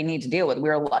that we need to deal with.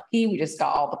 We're lucky. We just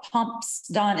got all the pumps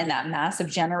done in that massive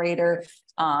generator,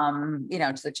 you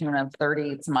know, to the tune of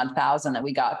 30,000 that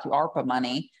we got through ARPA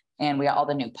money. And we got all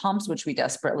the new pumps, which we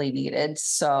desperately needed.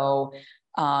 So,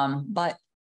 but,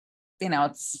 you know,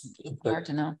 it's hard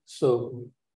to know. So,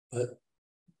 but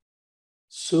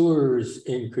sewer is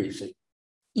increasing.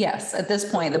 Yes, at this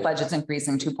point, the budget's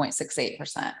increasing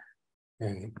 2.68%.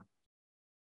 Okay.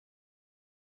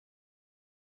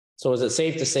 So is it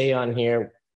safe to say on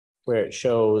here where it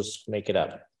shows, make it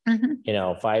up? You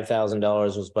know,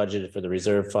 $5,000 was budgeted for the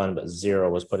reserve fund, but 0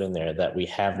 was put in there, that we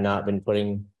have not been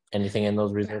putting anything in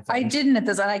those reserve funds? I didn't at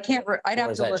this, and I can't, I'd have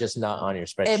Or is to that look. just not on your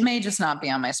spreadsheet? It may just not be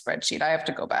on my spreadsheet. I have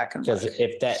to go back and Because look.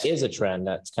 if that is a trend,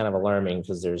 that's kind of alarming,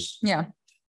 because there's Yeah,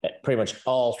 pretty much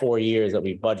all 4 years that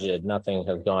we budgeted, nothing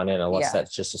has gone in unless Yeah.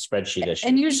 that's just a spreadsheet issue.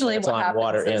 and usually It's what on happens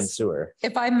water and is sewer.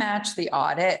 if I match the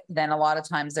audit, then a lot of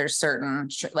times there's certain,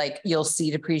 like you'll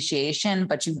see depreciation,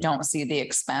 but you don't see the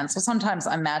expense. So sometimes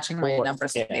I'm matching my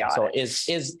numbers to the Yeah, so audit.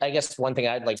 is, I guess one thing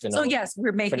I'd like to know. So yes,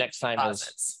 we're For making next time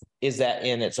deposits. is that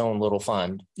in its own little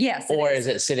fund? Yes. Or is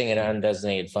it sitting in an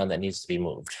undesignated fund that needs to be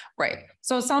moved? Right.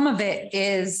 So some of it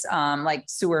is like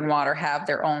sewer and water have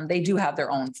their own, they do have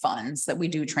their own funds that we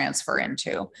do transfer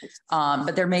into.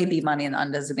 But there may be money in the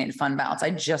undesignated fund balance.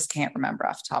 I just can't remember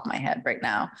off the top of my head right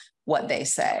now what they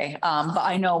say. But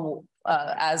I know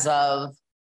as of,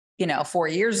 you know, 4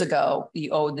 years ago,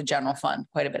 you owed the general fund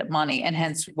quite a bit of money. And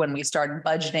hence when we started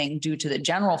budgeting due to the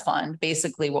general fund,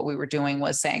 basically what we were doing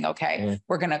was saying, okay,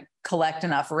 we're going to collect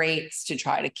enough rates to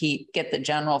try to get the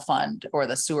general fund or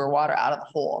the sewer water out of the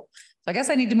hole. So I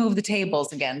guess I need to move the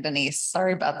tables again, Denise.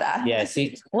 Sorry about that. Yeah,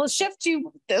 see, We'll shift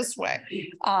you this way.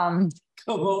 Come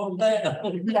on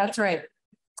down. That's right.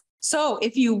 So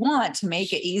if you want to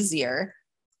make it easier,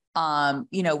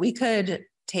 you know, we could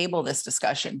table this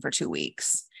discussion for 2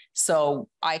 weeks. So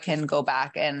I can go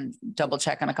back and double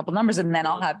check on a couple numbers and then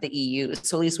I'll have the EU.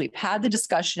 So at least we've had the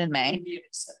discussion in May.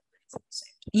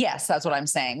 Yes, that's what I'm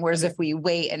saying. Whereas if we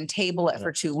wait and table it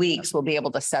for 2 weeks, we'll be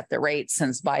able to set the rates,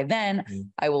 since by then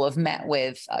I will have met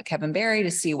with Kevin Barry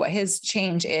to see what his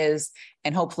change is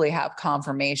and hopefully have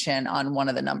confirmation on one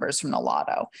of the numbers from the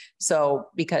lotto. So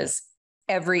because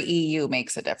every EU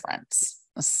makes a difference.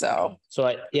 So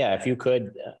yeah, if you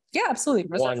could, yeah, absolutely.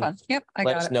 Reserve One, fund. Yep. I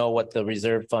let got us it. know what the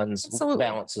reserve funds Absolutely.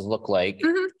 balances look like.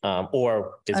 Mhm.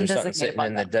 Or is there something Undesignated sitting in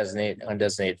fund the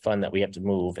undesignated fund that we have to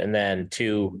move? And then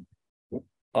 2,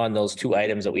 on those 2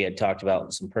 items that we had talked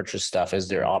about, some purchase stuff, are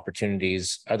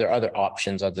there other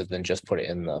options other than just put it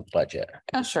in the budget?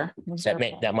 Yeah, sure.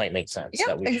 That might make sense. Yeah,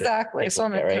 that we should exactly. take a So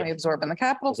look at, can right? we absorb in the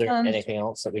capital Is there fund? anything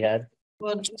else that we had?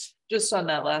 Well, just on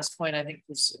that last point, I think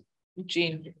this,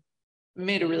 Jean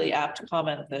made a really apt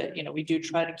comment that, you know, we do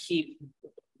try to keep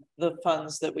the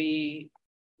funds that we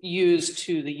use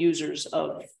to the users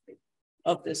of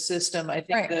this system. I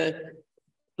think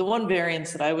the one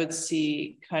variance that I would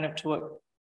see kind of to what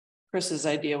Chris's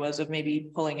idea was of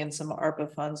maybe pulling in some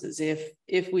ARPA funds is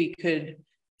if we could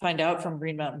find out from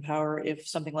Green Mountain Power if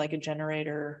something like a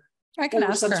generator I can or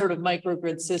ask some her. sort of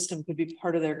microgrid system could be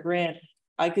part of their grant.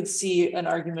 I could see an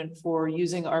argument for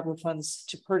using ARPA funds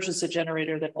to purchase a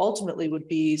generator that ultimately would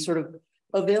be sort of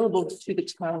available to the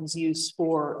town's use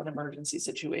for an emergency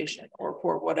situation or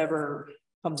for whatever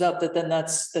comes up, that then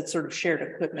that's sort of shared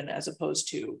equipment as opposed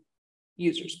to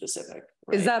user specific.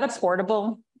 Right? Is that a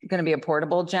portable, going to be a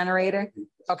portable generator?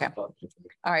 Okay. All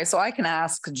right. So I can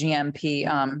ask GMP,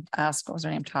 what was her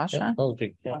name? Tasha? Oh,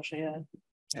 big, yeah, Gosh, yeah.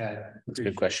 that's a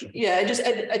good question. Yeah,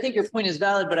 I think your point is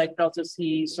valid, but I could also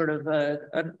see sort of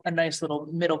a nice little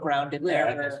middle ground in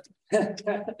there.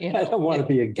 You know, I don't want to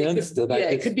be against it. Yeah,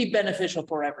 it could be beneficial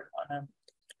for everyone.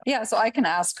 Yeah. So I can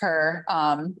ask her,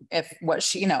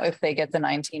 if they get the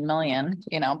 19 million,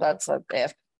 that's a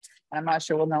if. I'm not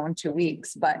sure we'll know in 2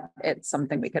 weeks, but it's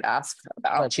something we could ask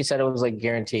about. She said it was like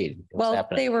guaranteed. Well,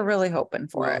 they were really hoping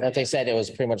for it. That they said it was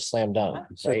pretty much slam dunk,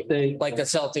 right? Like the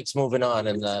Celtics moving on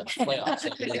in the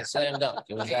playoffs, slam dunk.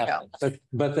 It was happening.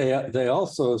 But they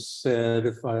also said,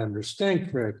 if I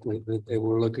understand correctly, that they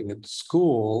were looking at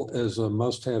school as a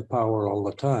must-have power all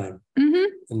the time. Mhm.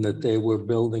 And that they were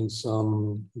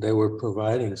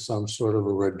providing some sort of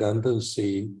a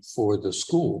redundancy for the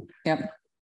school. Yep.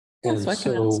 And So I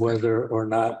can so ask her. whether or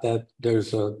not that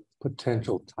there's a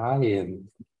potential tie-in,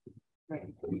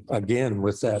 again,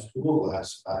 with that. School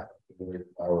has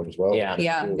power as well. Yeah.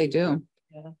 Yeah, they do.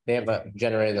 They have a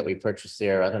generator that we purchased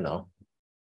there, I don't know,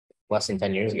 less than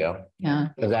 10 years ago. Yeah,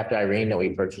 It was after Irene that we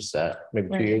purchased that, maybe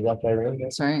 2 years after Irene.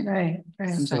 that's right.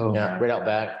 Right. So Yeah, right out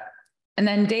back. And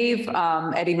then Dave,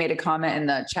 Eddie made a comment in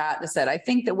the chat that said, I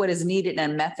think that what is needed in a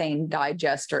methane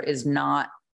digester is not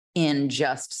in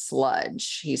just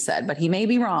sludge, he said, but he may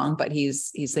be wrong, but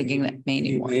he's thinking that may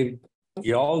need more.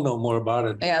 you all know more about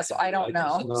it. Yeah, so I don't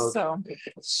know. So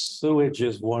Sewage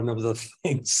is one of the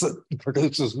things that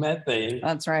produces methane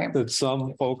that's right. that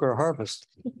some folk are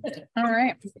harvesting. All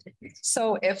right.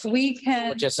 So if we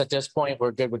can, Just at this point,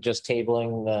 we're good with just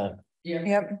tabling the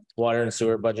yep, water and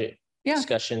sewer budget Yeah.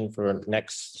 discussion for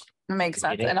next. makes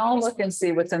sense. meeting. And I'll look and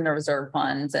see what's in the reserve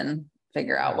funds and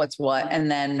figure out what's what.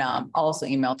 And then I'll also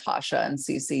email Tasha and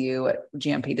CCU at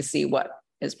GMP to see what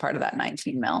is part of that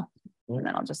 19 mil. And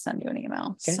then I'll just send you an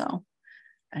email. Okay. So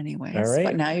anyways, All right.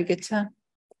 but now you get to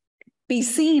be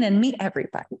seen and meet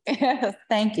everybody.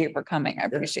 Thank you for coming. I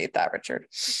appreciate that, Richard.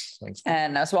 Thanks.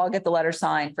 And so I'll get the letter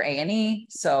signed for A&E.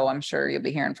 So I'm sure you'll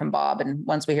be hearing from Bob. And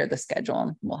once we hear the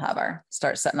schedule, we'll have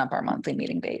start setting up our monthly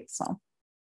meeting dates. So, All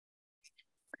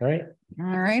right. all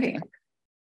righty.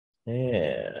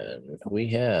 And we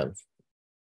have,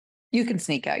 You can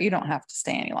sneak out. You don't have to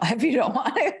stay any longer if you don't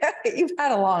want to. You've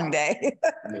had a long day.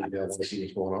 Maybe I want to see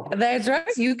what's going on. That's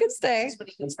right. You can stay.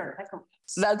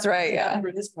 That's right. Yeah.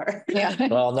 Remember this part. Yeah.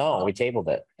 well, no, we tabled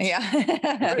it. It's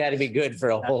Yeah. got to be good for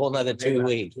a whole nother 2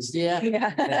 weeks. Yeah.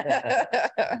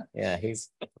 Yeah. Yeah, he's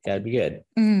got to be good.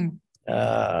 Mm.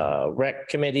 Rec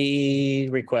committee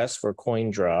request for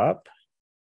coin drop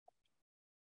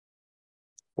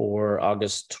for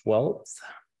August 12th,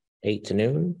 8 to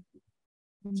noon.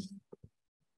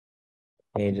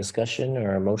 Any discussion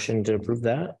or a motion to approve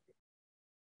that?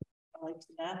 I liked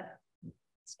that.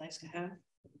 It's nice to have.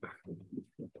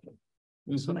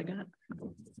 That's what I got.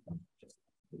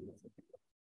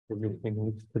 Everything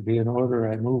needs to be in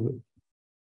order. I move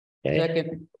it. Okay,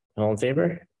 Second, all in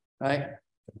favor? right?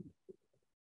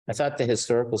 I thought the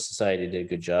Historical Society did a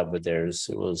good job with theirs.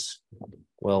 It was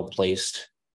well placed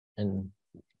and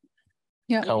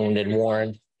Yeah. coned and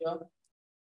worn.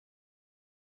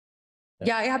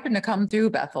 Yeah. I happened to come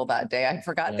through Bethel that day. I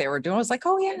forgot Yeah. they were doing, I was like,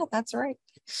 oh yeah, that's right.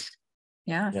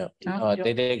 Yeah. Yeah, Oh,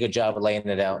 they did a good job of laying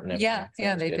it out and everything. Yeah. That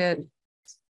Yeah, was they good. did.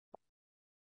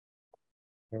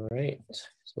 All right,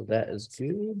 so that is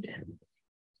good.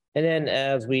 And then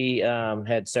as we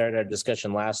had started our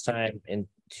discussion last time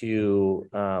into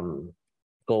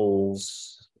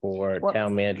goals for What-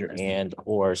 town manager and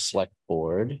or select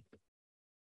board.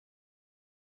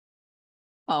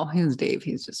 Oh, here's Dave.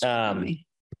 He's just. me.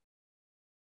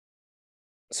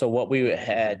 So what we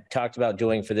had talked about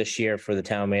doing for this year for the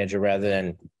town manager, rather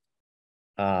than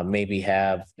maybe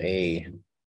have a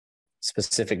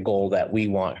specific goal that we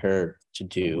want her to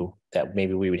do, that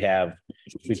maybe we would have,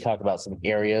 we talk about some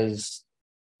areas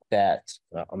that,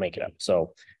 I'll make it up.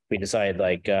 So we decided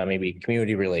like maybe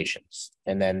community relations,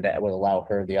 and then that would allow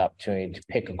her the opportunity to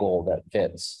pick a goal that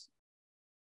fits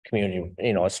community,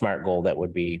 a SMART goal that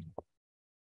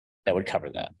would cover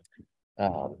that.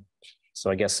 So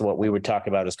I guess what we would talk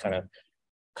about is kind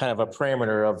of a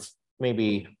parameter of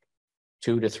maybe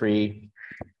 2 to 3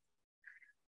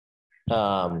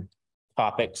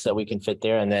 topics that we can fit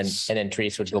there, and then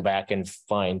Teresa would go back and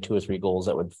find 2 or 3 goals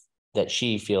that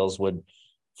she feels would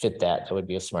fit that would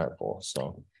be a SMART goal.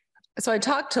 So I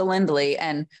talked to Lindley,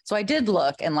 and so I did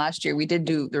look, and last year we did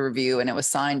do the review, and it was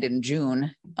signed in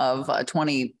June of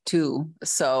 22.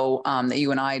 So that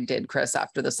you and I did, Chris,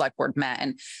 after the select board met,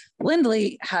 and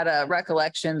Lindley had a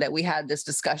recollection that we had this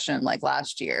discussion like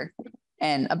last year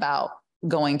and about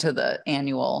going to the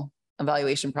annual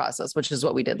evaluation process, which is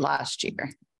what we did last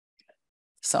year.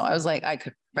 So I was like,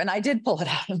 and I did pull it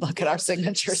out and look at our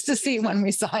signatures to see when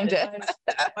we signed it.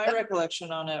 My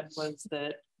recollection on it was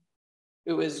that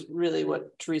it was really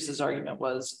what Teresa's argument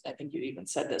was. I think you even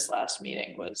said this last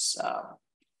meeting, was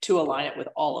to align it with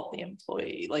all of the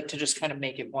employee, like to just kind of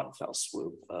make it one fell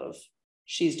swoop of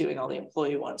she's doing all the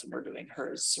employee ones and we're doing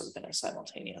hers sort of in a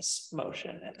simultaneous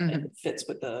motion, and it fits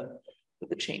with the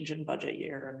change in budget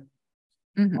year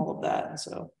and all of that. And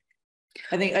so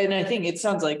I think it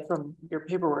sounds like from your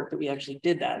paperwork that we actually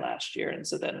did that last year. And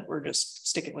so then we're just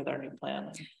sticking with our new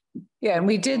plan. Yeah, and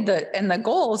we did the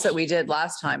goals that we did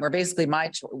last time were basically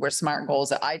were SMART goals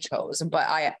that I chose, but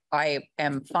I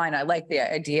am fine. I like the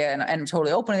idea and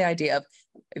totally open to the idea of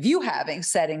you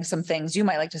setting some things you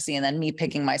might like to see, and then me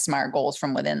picking my SMART goals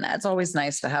from within that. It's always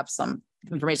nice to have some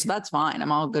information. That's fine.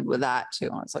 I'm all good with that too.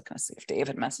 I was looking to see if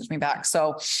David messaged me back.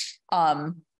 So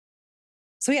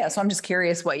yeah, so I'm just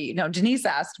curious what Denise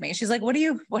asked me, she's like,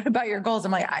 what about your goals?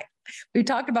 I'm like, we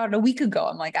talked about it a week ago.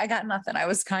 I'm like, I got nothing. I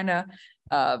was kind of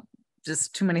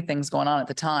just too many things going on at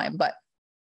the time, but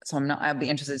So I'll be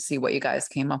interested to see what you guys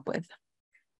came up with.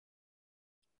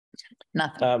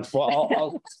 Nothing.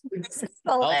 Well,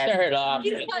 I'll start it off.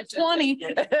 He's not 20.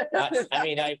 I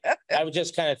mean, I was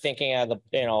just kind of thinking of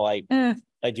the,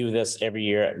 I do this every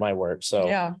year at my work, so.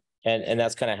 Yeah. And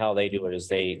that's kind of how they do it, is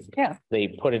they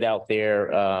put it out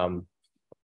there.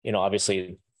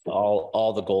 Obviously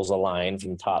all the goals align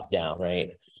from top down, right?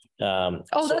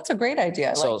 That's a great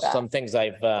idea. I so like that. some things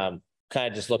I've kind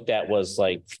of just looked at was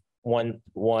like one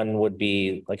would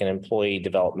be like an employee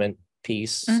development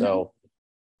piece. So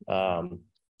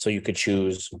you could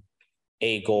choose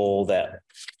a goal that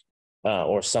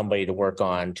or somebody to work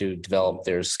on to develop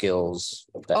their skills.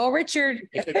 Richard.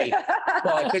 It could be,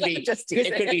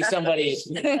 it could be somebody,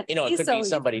 it could be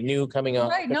somebody new coming on.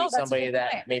 Right, It could be somebody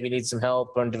that maybe needs some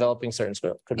help on developing certain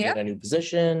skills. Could be in a new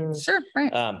position. Sure,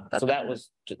 right. So that was,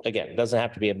 again, it doesn't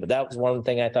have to be, but that was one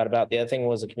thing I thought about. The other thing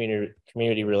was a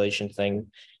community relation thing.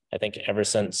 I think ever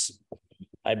since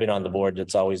I've been on the board,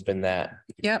 it's always been that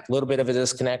little bit of a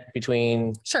disconnect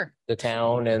between the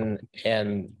town and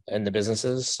the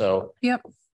businesses. So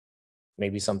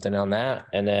maybe something on that.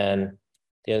 And then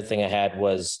the other thing I had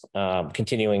was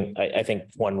continuing. I think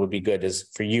one would be good is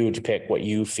for you to pick what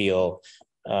you feel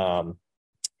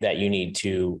that you need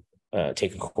to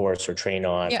take a course or train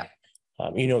on.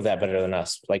 You know that better than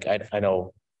us. Like I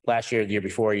know last year, the year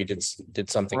before, you did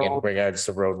something in regards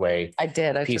to roadway. I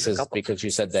did. Pieces because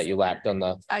you said that you lacked on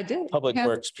the public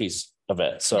works piece of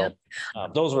it. So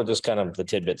those were just kind of the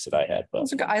tidbits that I had.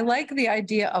 But I like the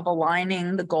idea of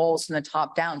aligning the goals from the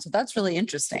top down. So that's really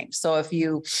interesting. So if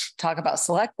you talk about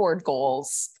select board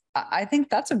goals, I think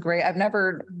that's I've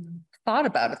never thought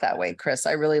about it that way, Chris.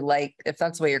 I really like, if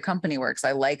that's the way your company works,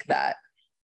 I like that.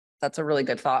 That's a really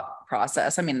good thought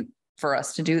process. I mean, for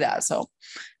us to do that. So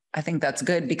I think that's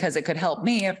good because it could help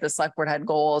me if the select board had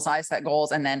goals, I set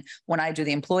goals. And then when I do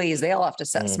the employees, they all have to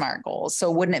set SMART goals. So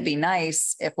wouldn't it be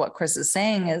nice if what Chris is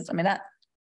saying is, I mean, I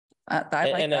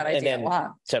like that idea a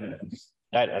lot.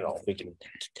 I don't know, we can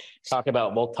talk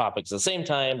about both topics at the same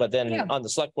time, but then on the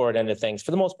select board end of things,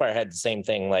 for the most part, I had the same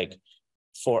thing. Like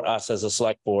for us as a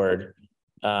select board,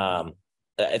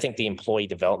 I think the employee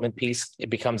development piece,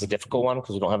 it becomes a difficult one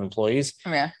because we don't have employees.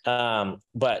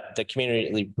 But the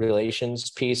community relations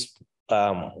piece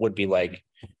would be like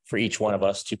for each one of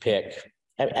us to pick.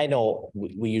 I know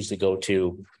we usually go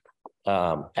to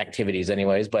activities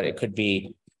anyways, but it could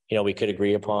be, we could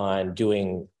agree upon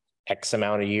doing X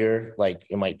amount a year. Like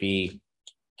it might be,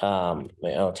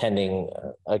 attending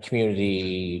a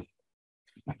community,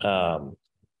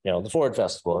 the Ford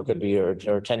Festival. It could be, or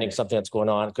attending something that's going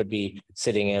on. It could be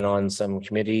sitting in on some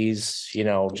committees,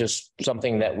 just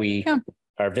something that we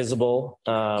are visible.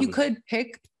 You could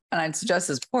pick, and I'd suggest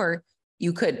this before,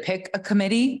 you could pick a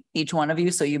committee, each one of you,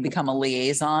 so you become a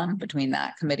liaison between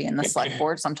that committee and the select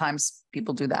board. Sometimes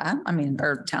people do that. I mean,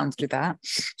 or towns do that.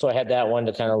 So I had that one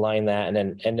to kind of line that.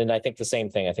 And then I think the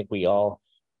same thing. I think we all,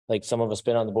 like some of us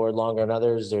been on the board longer than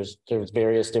others. There's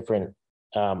various different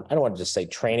I don't want to just say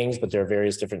trainings, but there are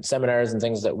various different seminars and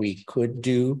things that we could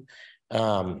do.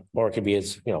 Or it could be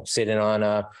as, sitting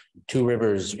on Two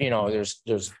Rivers,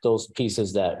 there's those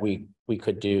pieces that we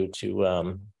could do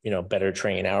to, better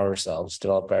train ourselves,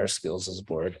 develop our skills as a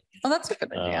board. Oh, that's a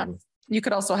good idea. You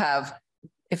could also have,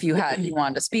 if you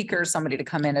wanted a speaker, somebody to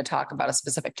come in and talk about a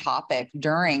specific topic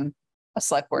during a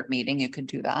select board meeting, you could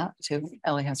do that too.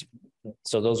 Ellie has.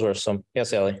 So those were some,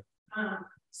 yes, Ellie.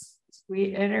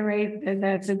 Reiterate that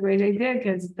that's a great idea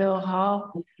because Bill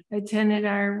Hall attended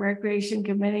our recreation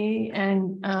committee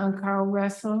and Carl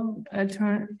Russell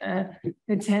attended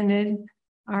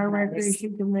our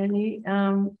recreation committee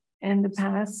in the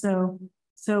past.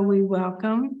 So we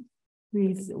welcome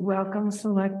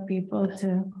select people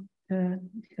to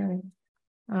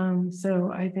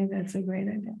so I think that's a great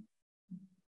idea.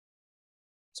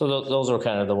 So those are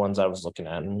kind of the ones I was looking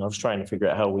at, and I was trying to figure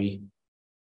out how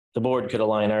the board could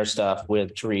align our stuff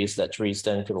with Therese, that Therese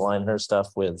then could align her stuff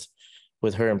with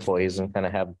her employees and kind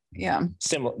of have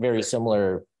very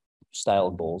similar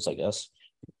style goals, I guess.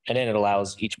 And then it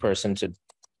allows each person to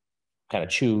kind of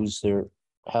choose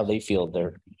how they feel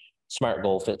their SMART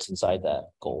goal fits inside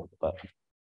that goal. But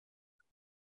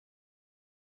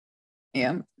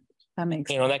that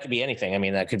makes that could be anything. I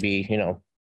mean, that could be,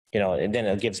 and then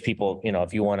it gives people,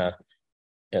 if you want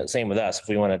to, same with us, if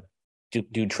we want to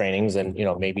do trainings and,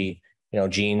 maybe,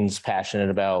 Gene's passionate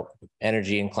about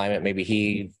energy and climate. Maybe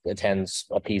he attends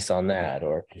a piece on that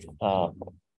or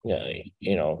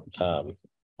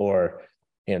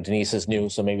Denise is new.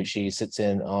 So maybe she sits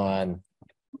in on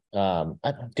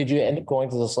Did you end up going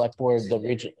to the select board, the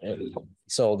region?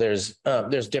 So there's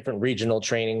different regional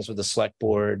trainings with the select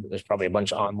board. There's probably a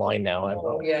bunch online now. I don't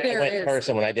know. Yeah, I went in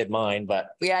person when I did mine,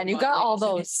 but. Yeah, and you got all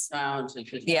those,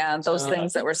 yeah, those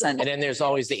things that were sent. And then there's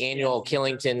always the annual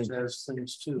Killington.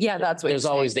 Yeah, that's what. There's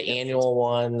always the annual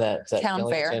one that's at Town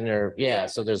fair. Killington or, yeah,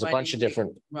 so there's a bunch of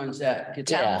different. Runs that.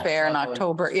 Town fair in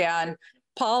October, yeah, and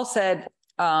Paul said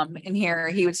in here,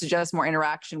 he would suggest more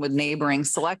interaction with neighboring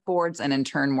select boards and in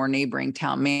turn more neighboring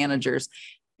town managers.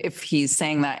 If he's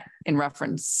saying that in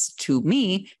reference to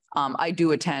me, I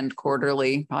do attend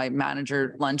quarterly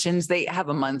manager luncheons. They have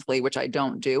a monthly, which I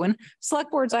don't do. And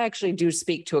select boards, I actually do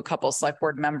speak to a couple select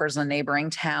board members in neighboring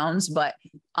towns, but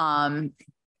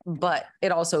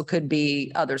it also could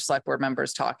be other select board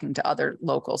members talking to other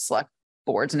local select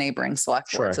boards, neighboring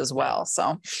select boards as well.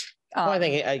 So Well, I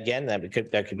think again,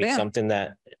 that could be something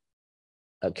that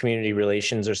community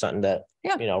relations or something that,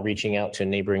 you know, reaching out to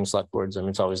neighboring select boards. I mean,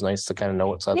 it's always nice to kind of know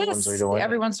what other ones are doing.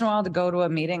 Every once in a while to go to a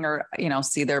meeting or, you know,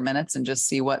 see their minutes and just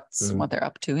see what they're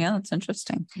up to. Yeah, that's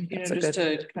interesting. You know, just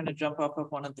to kind of jump off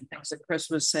of one of the things that Chris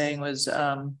was saying was,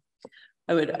 I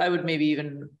would maybe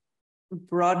even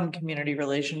broaden community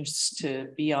relations to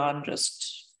beyond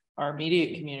just our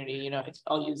immediate community. You know,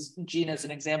 I'll use Jean as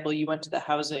an example. You went to the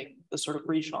sort of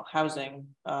regional housing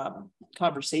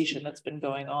conversation that's been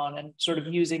going on, and sort of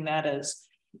using that as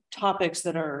topics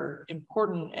that are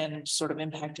important and sort of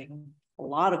impacting a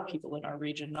lot of people in our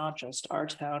region, not just our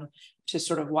town, to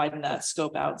sort of widen that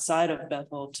scope outside of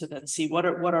Bethel to then see what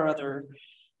are other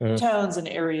towns and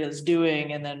areas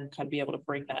doing, and then kind of be able to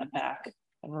bring that back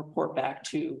and report back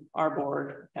to our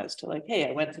board as to like, hey,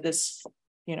 I went to this,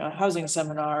 you know, housing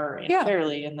seminar in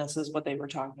Fairleigh, and this is what they were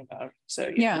talking about.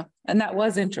 So yeah, and that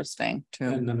was interesting too.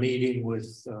 And the meeting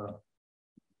with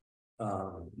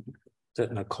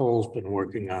that Nicole's been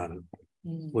working on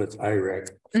with IREC.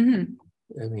 I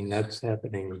mean, that's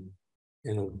happening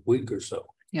in a week or so.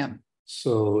 Yeah.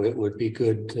 So it would be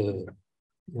good to, you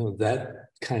know, that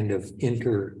kind of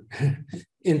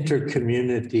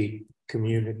inter-community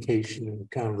communication and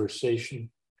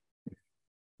conversation.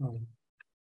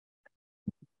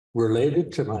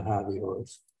 Related to my hobby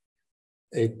horse,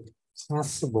 a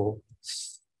possible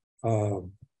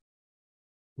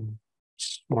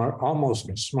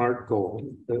almost smart goal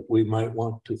that we might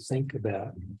want to think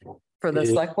about for the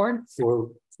select board,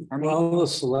 the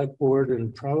select board,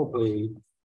 and probably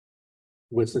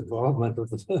with involvement of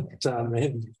the town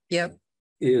manager. Yep,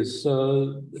 is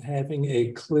having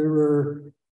a clearer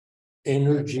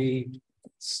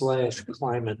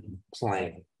energy/climate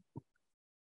plan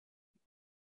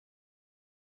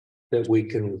that we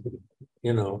can,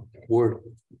 you know,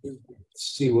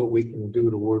 see what we can do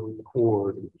to work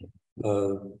toward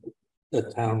the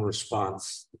town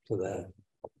response to that.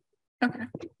 Okay.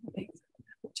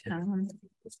 Town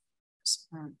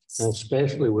response.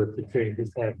 Especially with the changes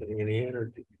happening in the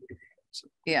energy.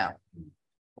 Yeah.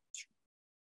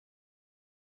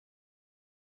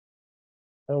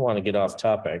 I don't want to get off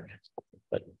topic,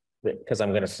 but because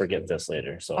I'm going to forget this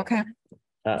later. So okay.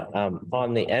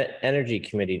 On the energy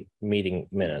committee meeting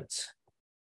minutes,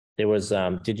 there was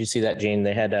did you see that, Jane?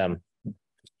 They had at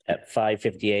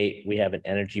 5:58 we have an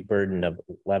energy burden of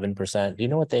 11%. Do you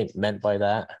know what they meant by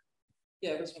that?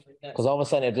 Yeah, because all of a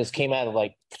sudden it just came out of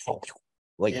like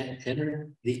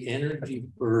the energy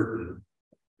burden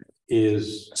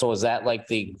is. So is that like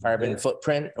the carbon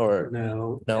footprint or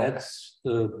no? That's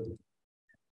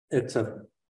it's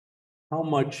how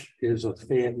much is a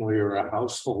family or a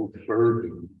household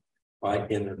burden by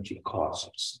energy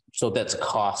costs? So that's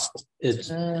cost. It's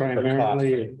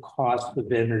primarily a cost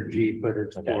of energy, but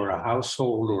it's for a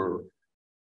household or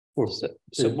for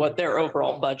so what their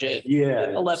overall budget. Yeah,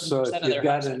 11% so if of you've their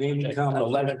got an income of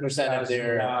 11% of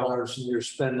their dollars and you're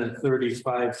spending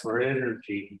 35 for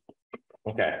energy.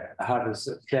 Okay. How does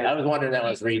it? I was wondering that I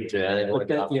was reading to it.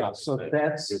 Yeah, so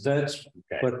that's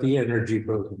what the energy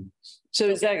burden is. So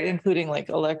is that including like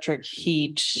electric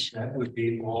heat? That would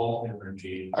be all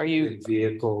energy. Are you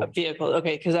vehicle? A vehicle,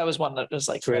 okay, because that was one that was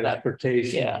like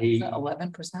transportation. Yeah.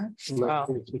 11%. Wow.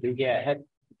 Yeah,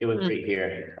 it was right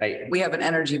here. We have an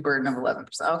energy burden of 11%.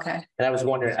 Okay. And I was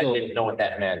wondering, I didn't know what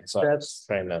that meant. So that's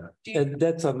trying to.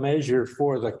 That's a measure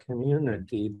for the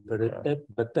community, but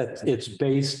it's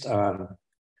based on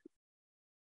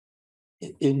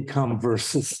income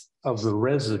versus of the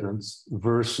residents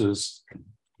versus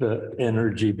the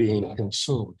energy being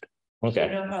consumed. Okay.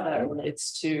 Do you know how that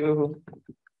relates to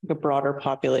the broader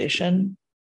population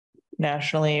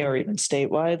nationally or even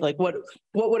statewide? Like what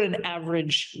would an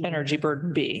average energy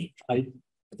burden be? I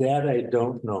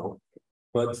don't know,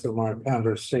 but from our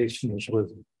conversations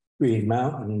with Green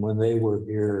Mountain, when they were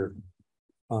here,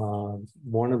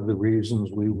 one of the reasons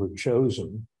we were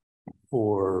chosen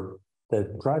for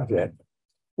that project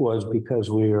was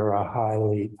because we are a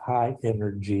high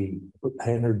energy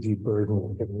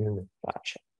burden community.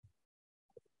 Gotcha.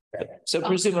 So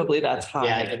presumably that's high.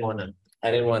 Yeah, I didn't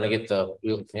want to get the,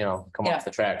 come off the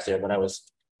tracks there, but I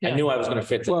knew I was gonna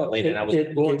fix it Well, later. And I was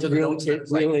going to the notes. it it's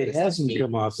like, really this hasn't is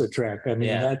come off the track. I mean,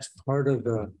 Yeah. that's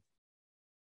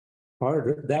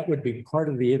that would be part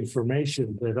of the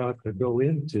information that ought to go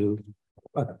into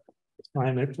a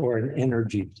climate or an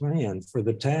energy plan for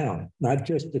the town, not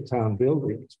just the town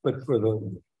buildings, but for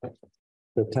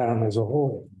the town as a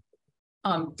whole.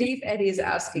 Dave Eddy is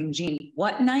asking Jean,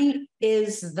 what night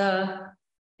is the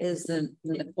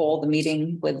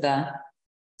meeting with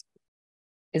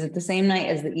is it the same night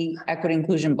as the Equity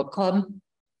Inclusion Book Club?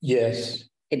 Yes.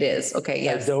 It is. Okay.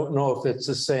 Yes. I don't know if it's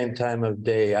the same time of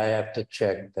day. I have to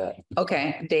check that.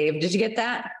 Okay. Dave, did you get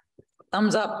that?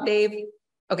 Thumbs up, Dave.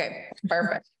 Okay.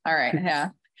 Perfect. All right.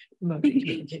 Yeah.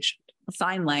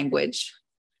 Sign language.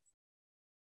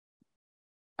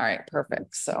 All right.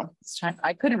 Perfect. So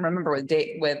I couldn't remember what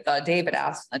David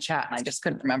asked in the chat and I just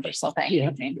couldn't remember. So thank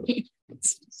you.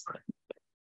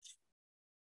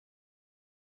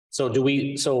 So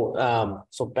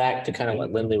so back to kind of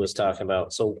what Lindley was talking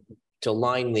about. So to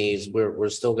line these, we're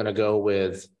still gonna go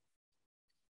with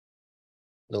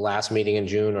the last meeting in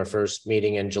June or first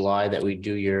meeting in July that we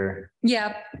do your.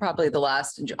 Yeah, probably the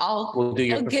last. We'll do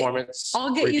your performance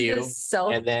I'll get review, you the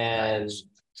self. and then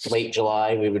late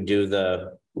July, we would do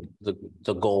the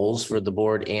goals for the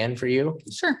board and for you.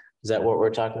 Sure. Is that what we're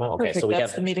talking about? Okay, so we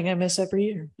That's have the meeting I miss every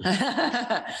year.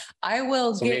 I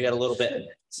will so we got a little bit.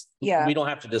 Yeah. We don't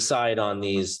have to decide on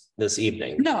these this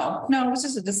evening. No, it was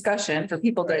just a discussion for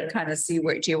people to kind of see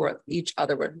what each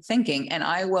other were thinking. And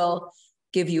I will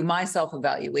give you my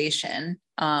self-evaluation,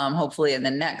 hopefully in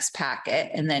the next packet.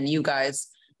 And then you guys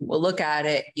will look at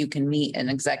it. You can meet an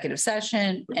executive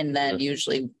session. And then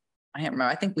usually, I can't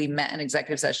remember, I think we met an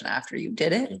executive session after you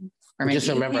did it. Or maybe just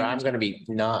remember, I'm going to be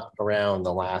not around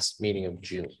the last meeting of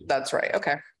June. That's right.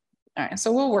 Okay. All right.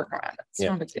 So we'll work around it. It's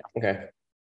no big deal. Okay.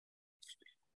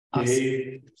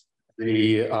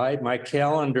 My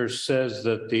calendar says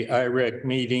that the IREC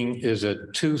meeting is at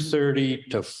 2:30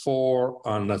 to 4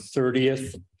 on the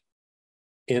 30th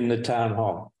in the town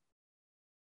hall.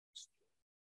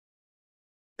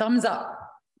 Thumbs up.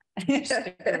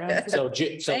 So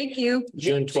thank you.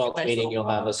 June 12th meeting, you'll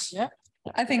have us. Yeah.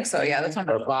 I think so. Yeah, that's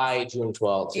or by June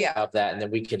 12th. Yeah. Have that, and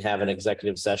then we can have an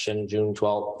executive session June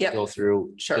 12th. Yep. Go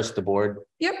through just the board.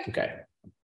 Yep. Okay.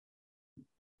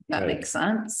 That makes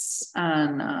sense.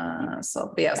 And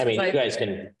so yes, I mean, you guys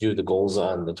can do the goals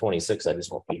on the 26th. I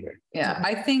just won't be here. Yeah,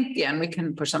 I think, and we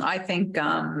can push them. I think,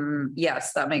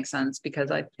 yes, that makes sense because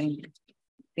I think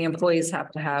the employees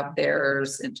have to have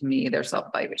theirs and to me, their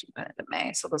self-evaluation by the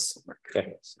May. So this will work.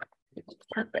 Okay.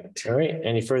 Perfect. All right.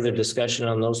 Any further discussion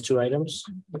on those two items?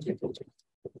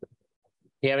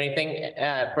 You have anything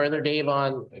further, Dave,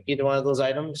 on either one of those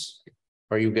items?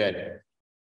 Or are you good?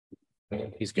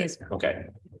 He's good. Okay.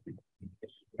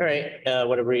 All right.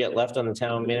 Whatever we got left on the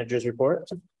town manager's report.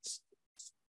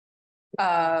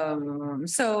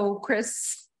 So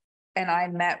Chris and I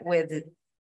met with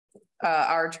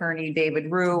our attorney,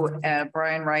 David Rue,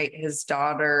 Brian Wright, his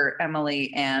daughter,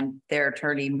 Emily, and their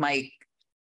attorney, Mike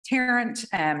Tarrant.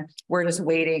 And we're just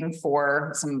waiting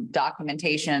for some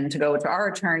documentation to go to our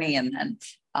attorney. And then,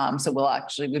 so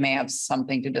we may have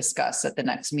something to discuss at the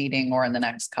next meeting or in the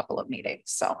next couple of meetings.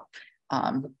 So,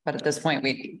 but at this point,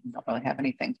 we don't really have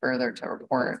anything further to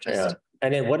report. Just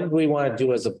And then what did we want to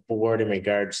do as a board in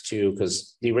regards to,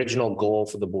 because the original goal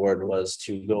for the board was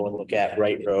to go and look at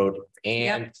Wright Road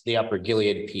and the Upper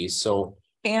Gilead piece. So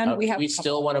and we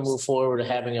still want to move forward to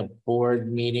having a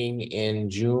board meeting in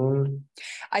June.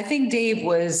 I think Dave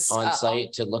was on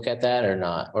site to look at that or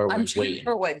not, or I'm sure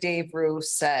for what Dave Rue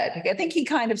said. I think he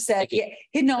kind of said,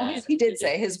 he did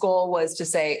say his goal was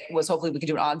hopefully we could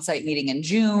do an on-site meeting in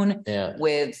June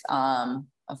with a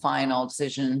final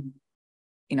decision.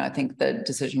 I think the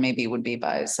decision maybe would be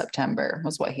by September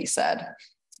was what he said.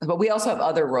 But we also have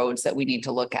other roads that we need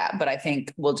to look at, but I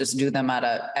think we'll just do them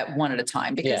at one at a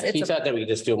time because he thought that we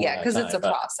just do them. Yeah, because it's a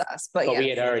process, but we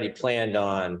had already planned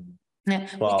on. Yeah,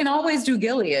 we can always do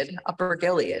Gilead, Upper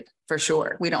Gilead for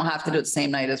sure. We don't have to do it the same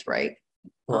night as Wright.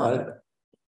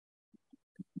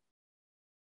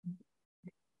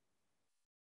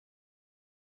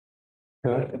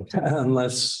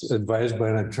 Unless advised by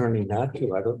an attorney not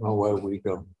to, I don't know why we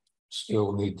don't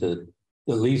still need to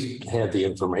at least have the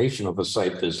information of a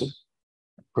site visit.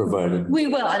 provided. We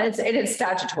will, and it is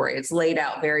statutory. It's laid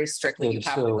out very strictly. You And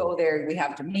have to so- go there, we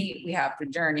have to meet, we have to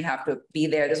adjourn, you have to be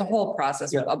there. There's a whole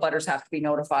process. Yeah. Abutters have to be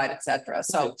notified, et cetera.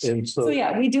 So, And so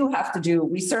yeah,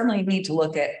 we certainly need to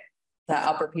look at the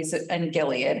upper piece and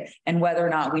Gilead and whether or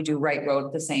not we do Wright Road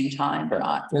at the same time or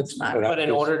not. That's But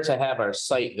in order to have our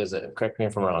site visit, correct me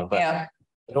if I'm wrong, but Yeah,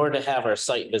 in order to have our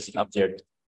site visit up there,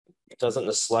 doesn't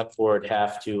the select board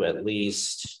have to at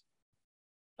least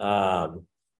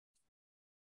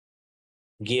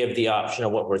give the option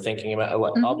of what we're thinking about?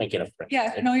 I'll make it up.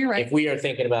 yeah, no, you're right. If we are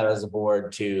thinking about it as a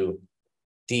board to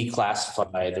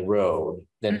declassify the road,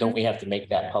 then don't we have to make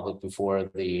that public before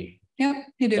the Yep,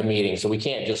 you do. meeting? So we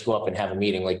can't just go up and have a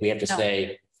meeting, like we have to No.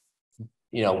 say,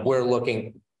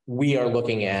 we are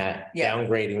looking at Yeah.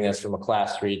 downgrading this from a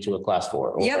class 3 to a class 4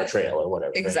 or a Yep. trail or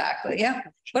whatever. right? Exactly, yeah.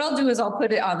 What I'll do is I'll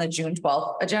put it on the June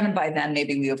 12th agenda. By then,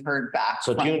 maybe we have heard back.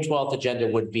 So from- June 12th agenda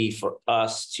would be for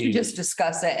us to to just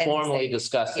discuss it and formally say,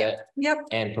 discuss it Yep,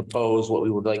 and propose what we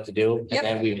would like to do. And Yep.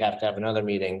 then we'd have to have another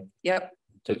meeting yep,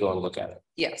 to go and look at it.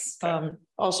 yes.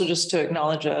 Also just to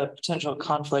acknowledge a potential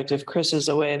conflict, if Chris is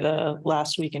away the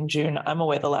last week in June, I'm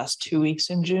away the last 2 weeks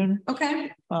in June.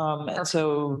 Okay, And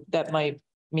so that might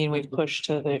mean we push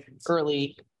to the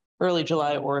early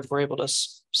July, or if we're able to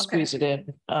squeeze it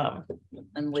in.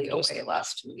 and Leo away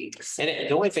last 2 weeks. And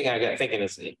the only thing I got thinking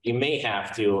is that you may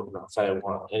have to, not that I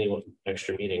want any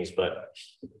extra meetings, but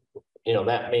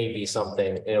that may be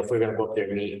something, if we're gonna go up there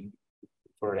and meet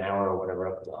for an hour or whatever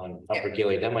up on Upper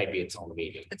Gilead, that might be its own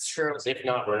meeting. It's true. Because if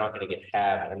not, we're not gonna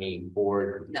have any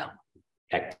board No,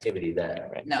 activity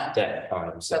that no,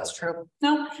 time. So that's true.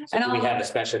 No, so and do we I'll, have a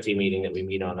specialty meeting that we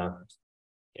meet on a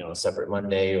separate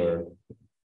Monday or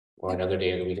another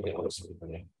day of the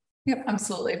week. yep,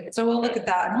 absolutely. So we'll look at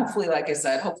that and hopefully, like I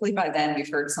said, hopefully by then we've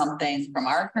heard something from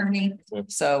our attorney.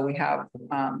 So we have,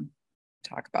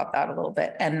 talk about that a little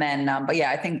bit. And then, but yeah,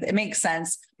 I think it makes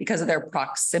sense because of their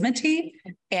proximity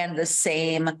and the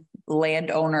same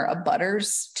landowner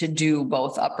abutters to do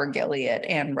both Upper Gilead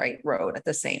and Wright Road at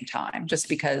the same time, just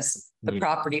because the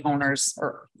property owners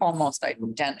are almost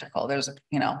identical. There's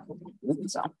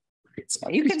so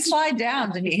you can slide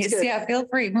down, Denise. Yeah, feel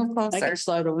free, move I closer. can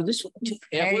slide over this one. too.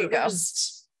 There you go.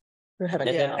 We're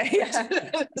having. Yeah.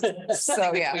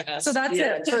 So, yeah, so that's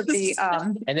it for the,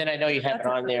 And then I know you have it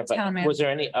on there, but Town man. was there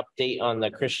any update on the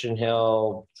Christian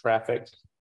Hill traffic?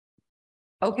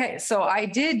 okay, so I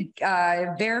did,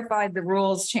 verified the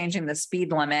rules changing the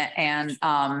speed limit and,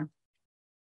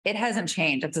 it hasn't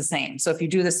changed. It's the same. So if you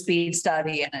do the speed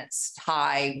study and it's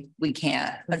high, we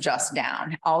can't adjust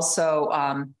down. Also,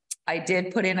 I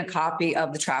did put in a copy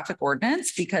of the traffic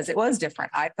ordinance because it was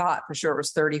different. I thought for sure it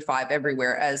was 35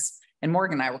 everywhere, and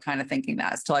Morgan and I were kind of thinking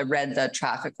that until I read the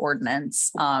traffic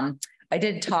ordinance. I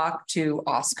did talk to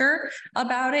Oscar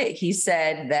about it. He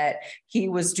said that he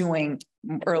was doing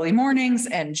early mornings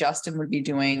and Justin would be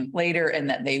doing later, and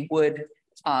that they would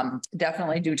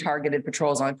definitely do targeted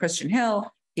patrols on Christian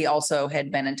Hill. He also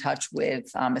had been in touch with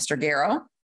Mr. Garrow.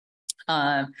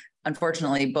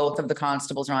 Unfortunately, both of the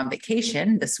constables are on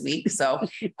vacation this week. So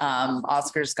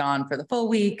Oscar's gone for the full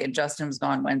week and Justin was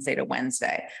gone Wednesday to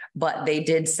Wednesday. But they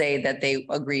did say that they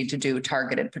agreed to do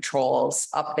targeted patrols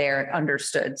up there and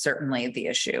understood certainly the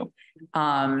issue.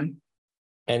 And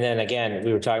then again,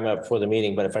 we were talking about before the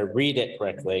meeting, but if I read it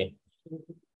correctly,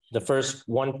 the first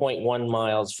 1.1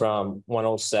 miles from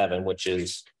 107, which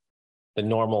is the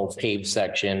normal paved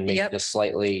section, maybe Yep. just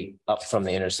slightly up from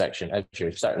the intersection as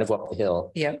you're starting to go up the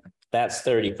hill. Yep. That's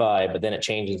 35, but then it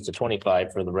changes to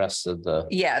 25 for the rest of the.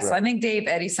 Yes, I think Dave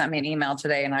Eddy sent me an email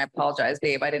today and I apologize,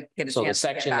 Dave. I didn't get a So the chance to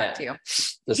get section back that- to you.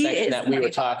 The He section is that we were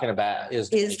 25. talking about is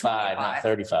 25, not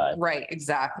 35. Right,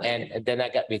 exactly. And then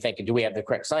that got me thinking, do we have the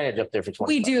correct signage up there for 25?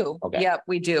 We do. Okay. Yep,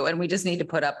 we do. And we just need to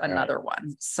put up right. another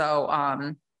one. So,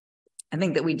 I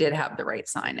think that we did have the right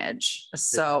signage.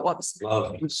 So, whoops.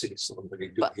 Love to see somebody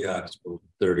do the Oxbow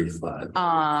 35.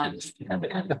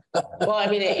 Well, I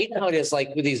mean, you know, it is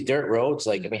like with these dirt roads,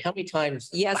 like, I mean, how many times?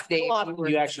 Yes, Dave. How often do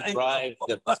you actually drive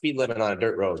the speed limit on a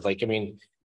dirt road? Like, I mean,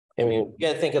 you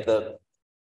gotta think of the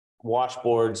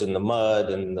washboards and the mud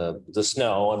and the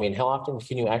snow. I mean, how often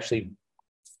can you actually?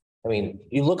 I mean,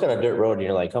 you look on a dirt road and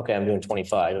you're like, okay, I'm doing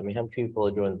 25. I mean, how many people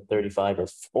are doing 35 or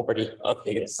 40 on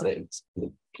these things?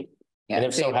 Yeah, And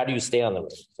if so, Dave. how do you stay on the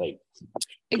road? Like,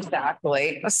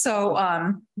 Exactly. So,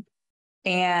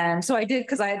 and so I did,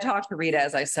 because I had talked to Rita,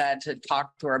 as I said, to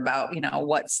talk to her about,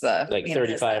 what's the. like you know,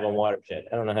 35 on watershed.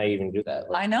 I don't know how you even do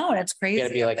that. Like, I know, and it's you crazy.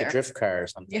 gotta be up like a there. drift car or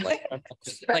something. Yeah. Like,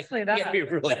 Especially you gotta that. be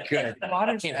really good.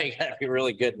 Watershed. You gotta be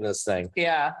really good in this thing.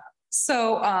 Yeah.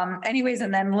 So anyways,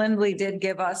 and then Lindley did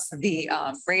give us the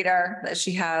radar that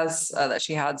she has, that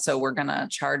she had, so we're gonna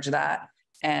charge that.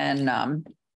 And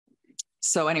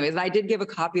so anyways, I did give a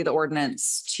copy of the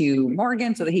ordinance to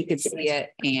Morgan so that he could see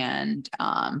it. And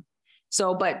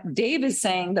so, but Dave is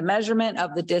saying the measurement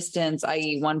of the distance,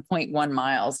 i.e. 1.1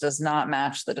 miles, does not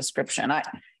match the description.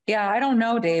 Yeah, I don't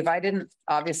know, Dave. I didn't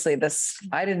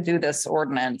do this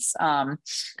ordinance. And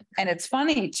it's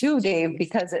funny too, Dave,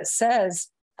 because it says,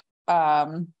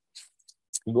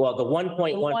 well, the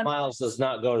 1.1 miles does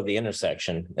not go to the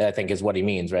intersection, I think is what he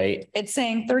means, right? it's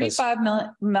saying 35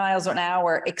 miles an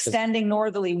hour, extending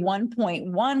northerly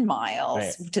 1.1 miles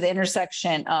Right. to the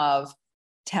intersection of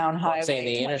Town Highway. saying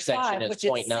the intersection 25, is which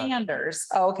is 0.9. Sanders.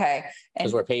 Okay.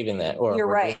 Because And we're paving that, or You're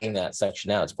we're right. paving that section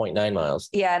now. It's 0.9 miles.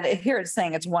 yeah, and here it's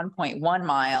saying it's 1.1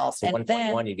 miles. So And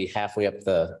then 1.1, you'd be halfway up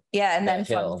the, yeah, and then that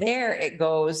hill. from there it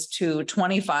goes to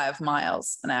 25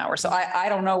 miles an hour. So I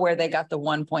don't know where they got the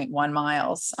 1.1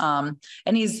 miles. And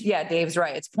Dave's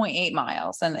right. It's 0.8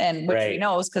 miles and which he Right,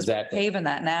 knows because exactly. we're paving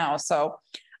that now. So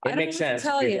I it don't makes know what to sense.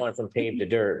 tell If you. you're going from paved to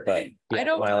dirt, but I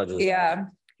don't, mileage is. yeah.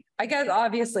 I guess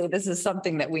obviously this is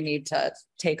something that we need to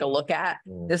take a look at,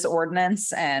 Mm. this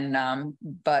ordinance and,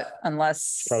 but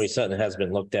unless. Probably something that has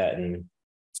been looked at in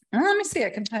Let me see,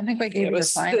 I think I gave you the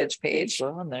signage page.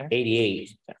 On there. 88,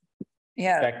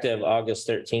 Yeah, effective August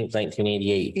 13th,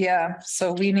 1988. yeah,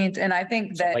 so we need, and I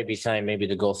think that, Might be time maybe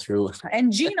to go through.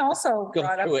 and Jean also Go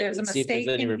brought up, through it there's a and see if mistake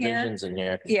there's any in here. revisions in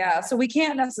here. Yeah, so we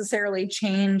can't necessarily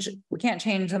change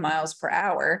the miles per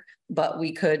hour, but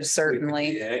we could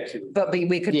certainly, but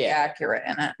we could be Yeah. accurate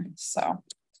in it, so.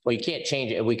 Well, you can't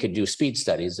change it. We could do speed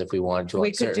studies if we wanted to We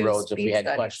on could certain do roads if we speed had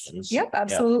studies. questions. Yep, Yeah.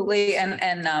 absolutely,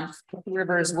 and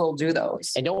Rivers will do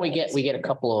those. And don't we get a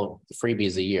couple of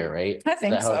freebies a year, right? I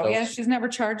think Is that how it so, yeah, goes? she's never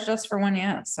charged us for one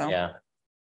yet, so. Yeah.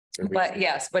 But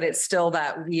yes, but it's still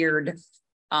that weird,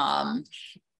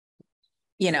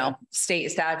 state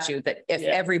statute that if Yeah.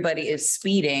 everybody is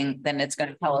speeding, then it's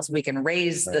gonna tell us we can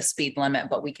raise the Right. speed limit,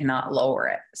 but we cannot lower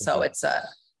it. So Okay.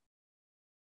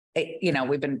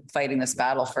 we've been fighting this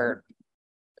battle for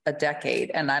a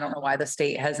decade, and I don't know why the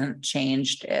state hasn't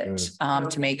changed it,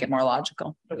 to make it more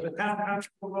logical. Does the town have to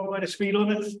go by the speed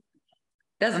limit?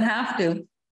 Doesn't have to,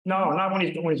 No, not when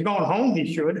he's going home,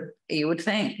 he should. you would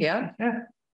think, yeah. Yeah.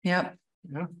 Yep,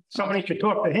 You know, somebody should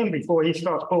talk to him before he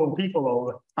starts pulling people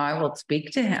over. I will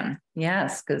speak to him,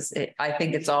 yes, because I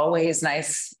think it's always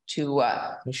nice to,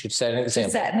 We should set an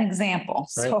example. set an example.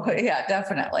 So, yeah,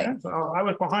 definitely. So I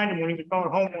was behind him when he was going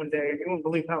home one day, and you wouldn't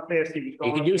believe how fast he was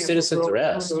going. could do citizen's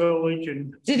arrest. Village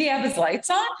and, Did he have his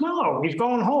lights on? no, he's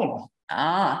going home.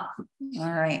 Ah,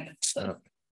 all right. So-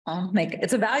 I'll make,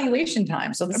 it's evaluation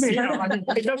time, so I this mean, is,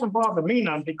 it doesn't bother me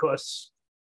none because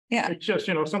yeah, it's just,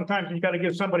 sometimes you gotta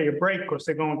give somebody a break because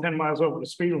they're going 10 miles over the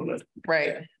speed limit.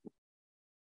 right.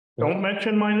 Don't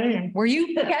mention my name. Were you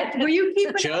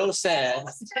keeping? Joe said,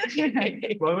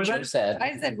 What was Joe that? said.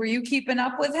 I said, were you keeping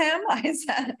up with him? I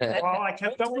said. Well, I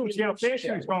kept up with you how fast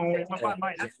he was going.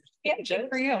 Yeah, good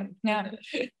for you. Yeah.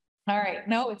 All right.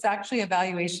 No, it's actually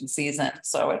evaluation season,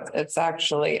 so it's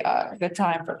actually a good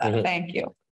time for that. Mhm. Thank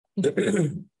you.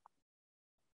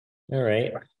 All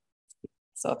right.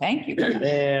 So thank you.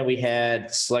 And we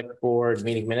had select board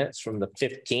meeting minutes from the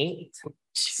 15th.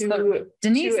 So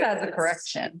Denise has a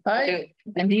correction.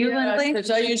 And do you, Lindley? Because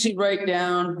I usually write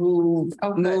down who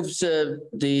Oh, good. moves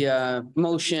the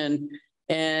motion.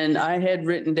 And I had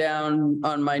written down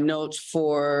on my notes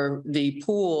for the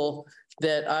pool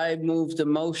that I moved the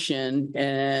motion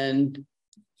and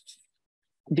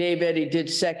Dave Eddy did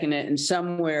second it, and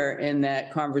somewhere in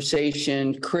that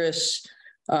conversation, Chris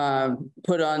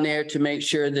put on there to make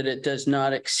sure that it does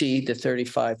not exceed the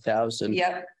 35,000.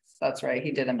 Yep, that's right.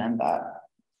 He did amend that.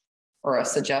 Or a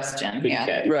suggestion, yeah.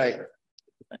 Okay. Right.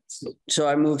 So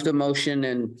I moved the motion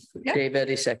and Yep. Dave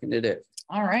Eddy seconded it.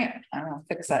 All right, I'll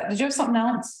fix that. Did you have something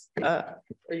else? Are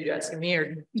you asking me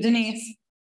or? Denise?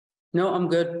 No, I'm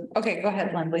good. Okay, go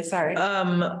ahead, Lindley, sorry.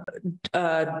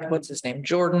 What's his name?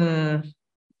 Jordan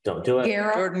Don't do it.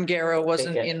 Garrow, Garrow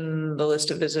wasn't Okay. in the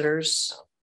list of visitors.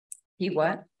 he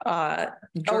what?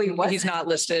 Jordan, wasn't? he's not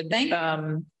listed. Thank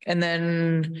you. And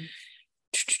then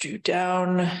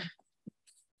down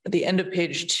at the end of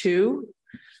page 2,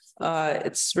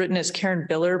 it's written as Karen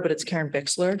Biller, but it's Karen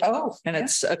Bixler. Oh, And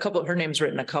it's her name's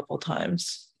written a couple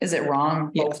times. is it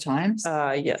wrong Yeah. both times?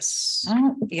 Yes.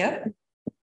 Oh, yep.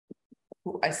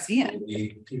 Ooh, I see it.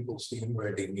 The people's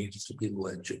handwriting needs to be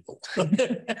legible.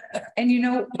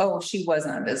 And oh, she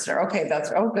wasn't a visitor. Okay,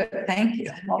 good. Thank you.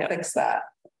 I'll Yeah. fix that.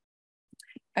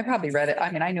 I probably read it.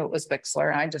 I mean, I knew it was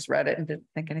Bixler. I just read it and didn't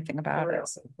think anything about it.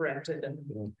 Rented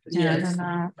and. Yeah, I don't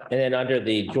know. And then under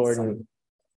the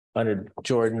under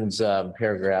Jordan's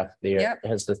paragraph there, Yep. it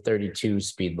has the 32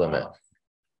 speed limit.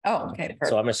 Oh, okay. So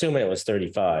Perfect. I'm assuming it was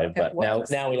 35, but now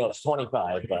was. we know it's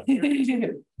 25, but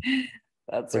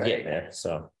That's we're getting right. there,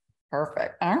 so.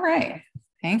 Perfect. All right.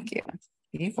 Thank you.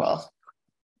 We will.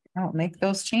 I'll make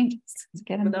those changes.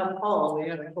 Get them. Without Paul, we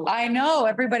gotta. I know,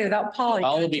 everybody without Paul.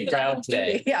 Paul will be proud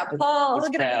today. Yeah, Paul, He's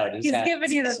look at proud. him. He's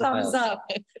giving you the thumbs up.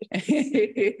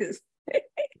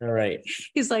 All right.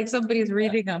 He's like, somebody's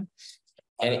reading them.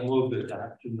 I move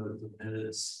adoption of the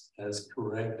minutes as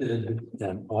corrected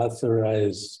and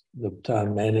authorize the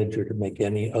town manager to make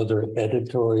any other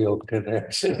editorial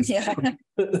connections. Yeah.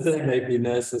 That may be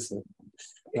necessary.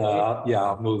 Yeah,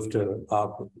 I'll move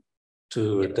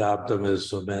to adopt them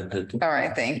as amended. All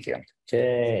right, thank you.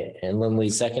 Okay, and Lindley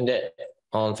seconded it.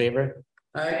 All in favor?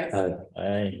 I,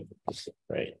 Aye.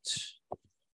 Right.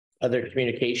 Other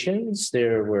communications,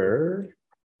 there were.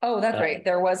 Oh, that's right.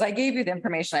 There was, I gave you the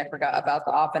information I forgot about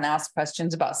the often asked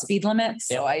questions about speed limits.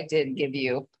 So I did give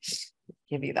you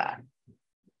that.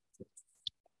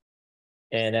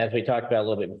 And as we talked about a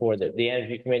little bit before, the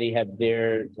Energy Committee had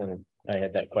theirs, and I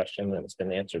had that question that's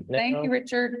been answered now. Thank you,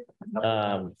 Richard.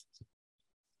 Had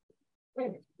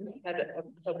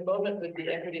a moment with the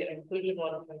equity and inclusion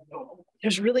one.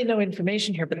 There's really no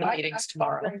information here, but the meeting's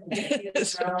tomorrow.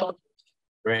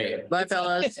 Great. bye,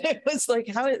 fellas. It was like,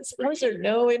 how is there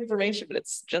no information, but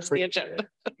it's just the agenda.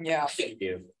 Yeah. Thank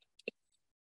you.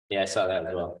 Yeah, I saw that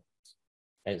as well.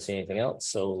 I didn't see anything else,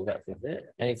 so that was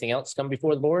it. Anything else come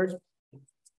before the board?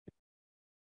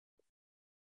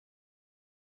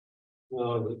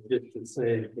 Well, just to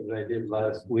say, as I did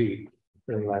last week,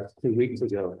 or last 2 weeks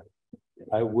ago,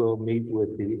 I will meet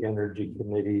with the Energy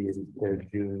Committee in their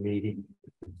June meeting.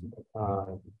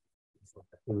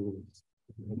 To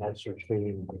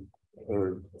ascertain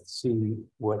or see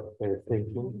what they're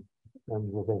thinking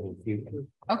and with any future.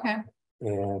 Okay.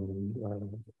 And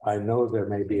I know there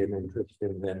may be an interest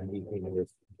in them meeting with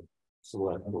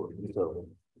select board. So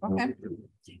Okay.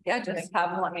 Yeah, just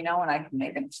have them let me know and I can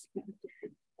make them.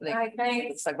 All right,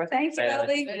 thanks. Thanks,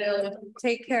 Ellie.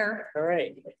 Take care. All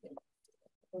right.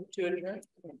 To adjourn.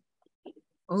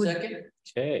 Ooh. Second.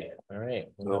 Okay, all right.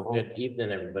 Well, good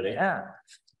evening, everybody. Yeah.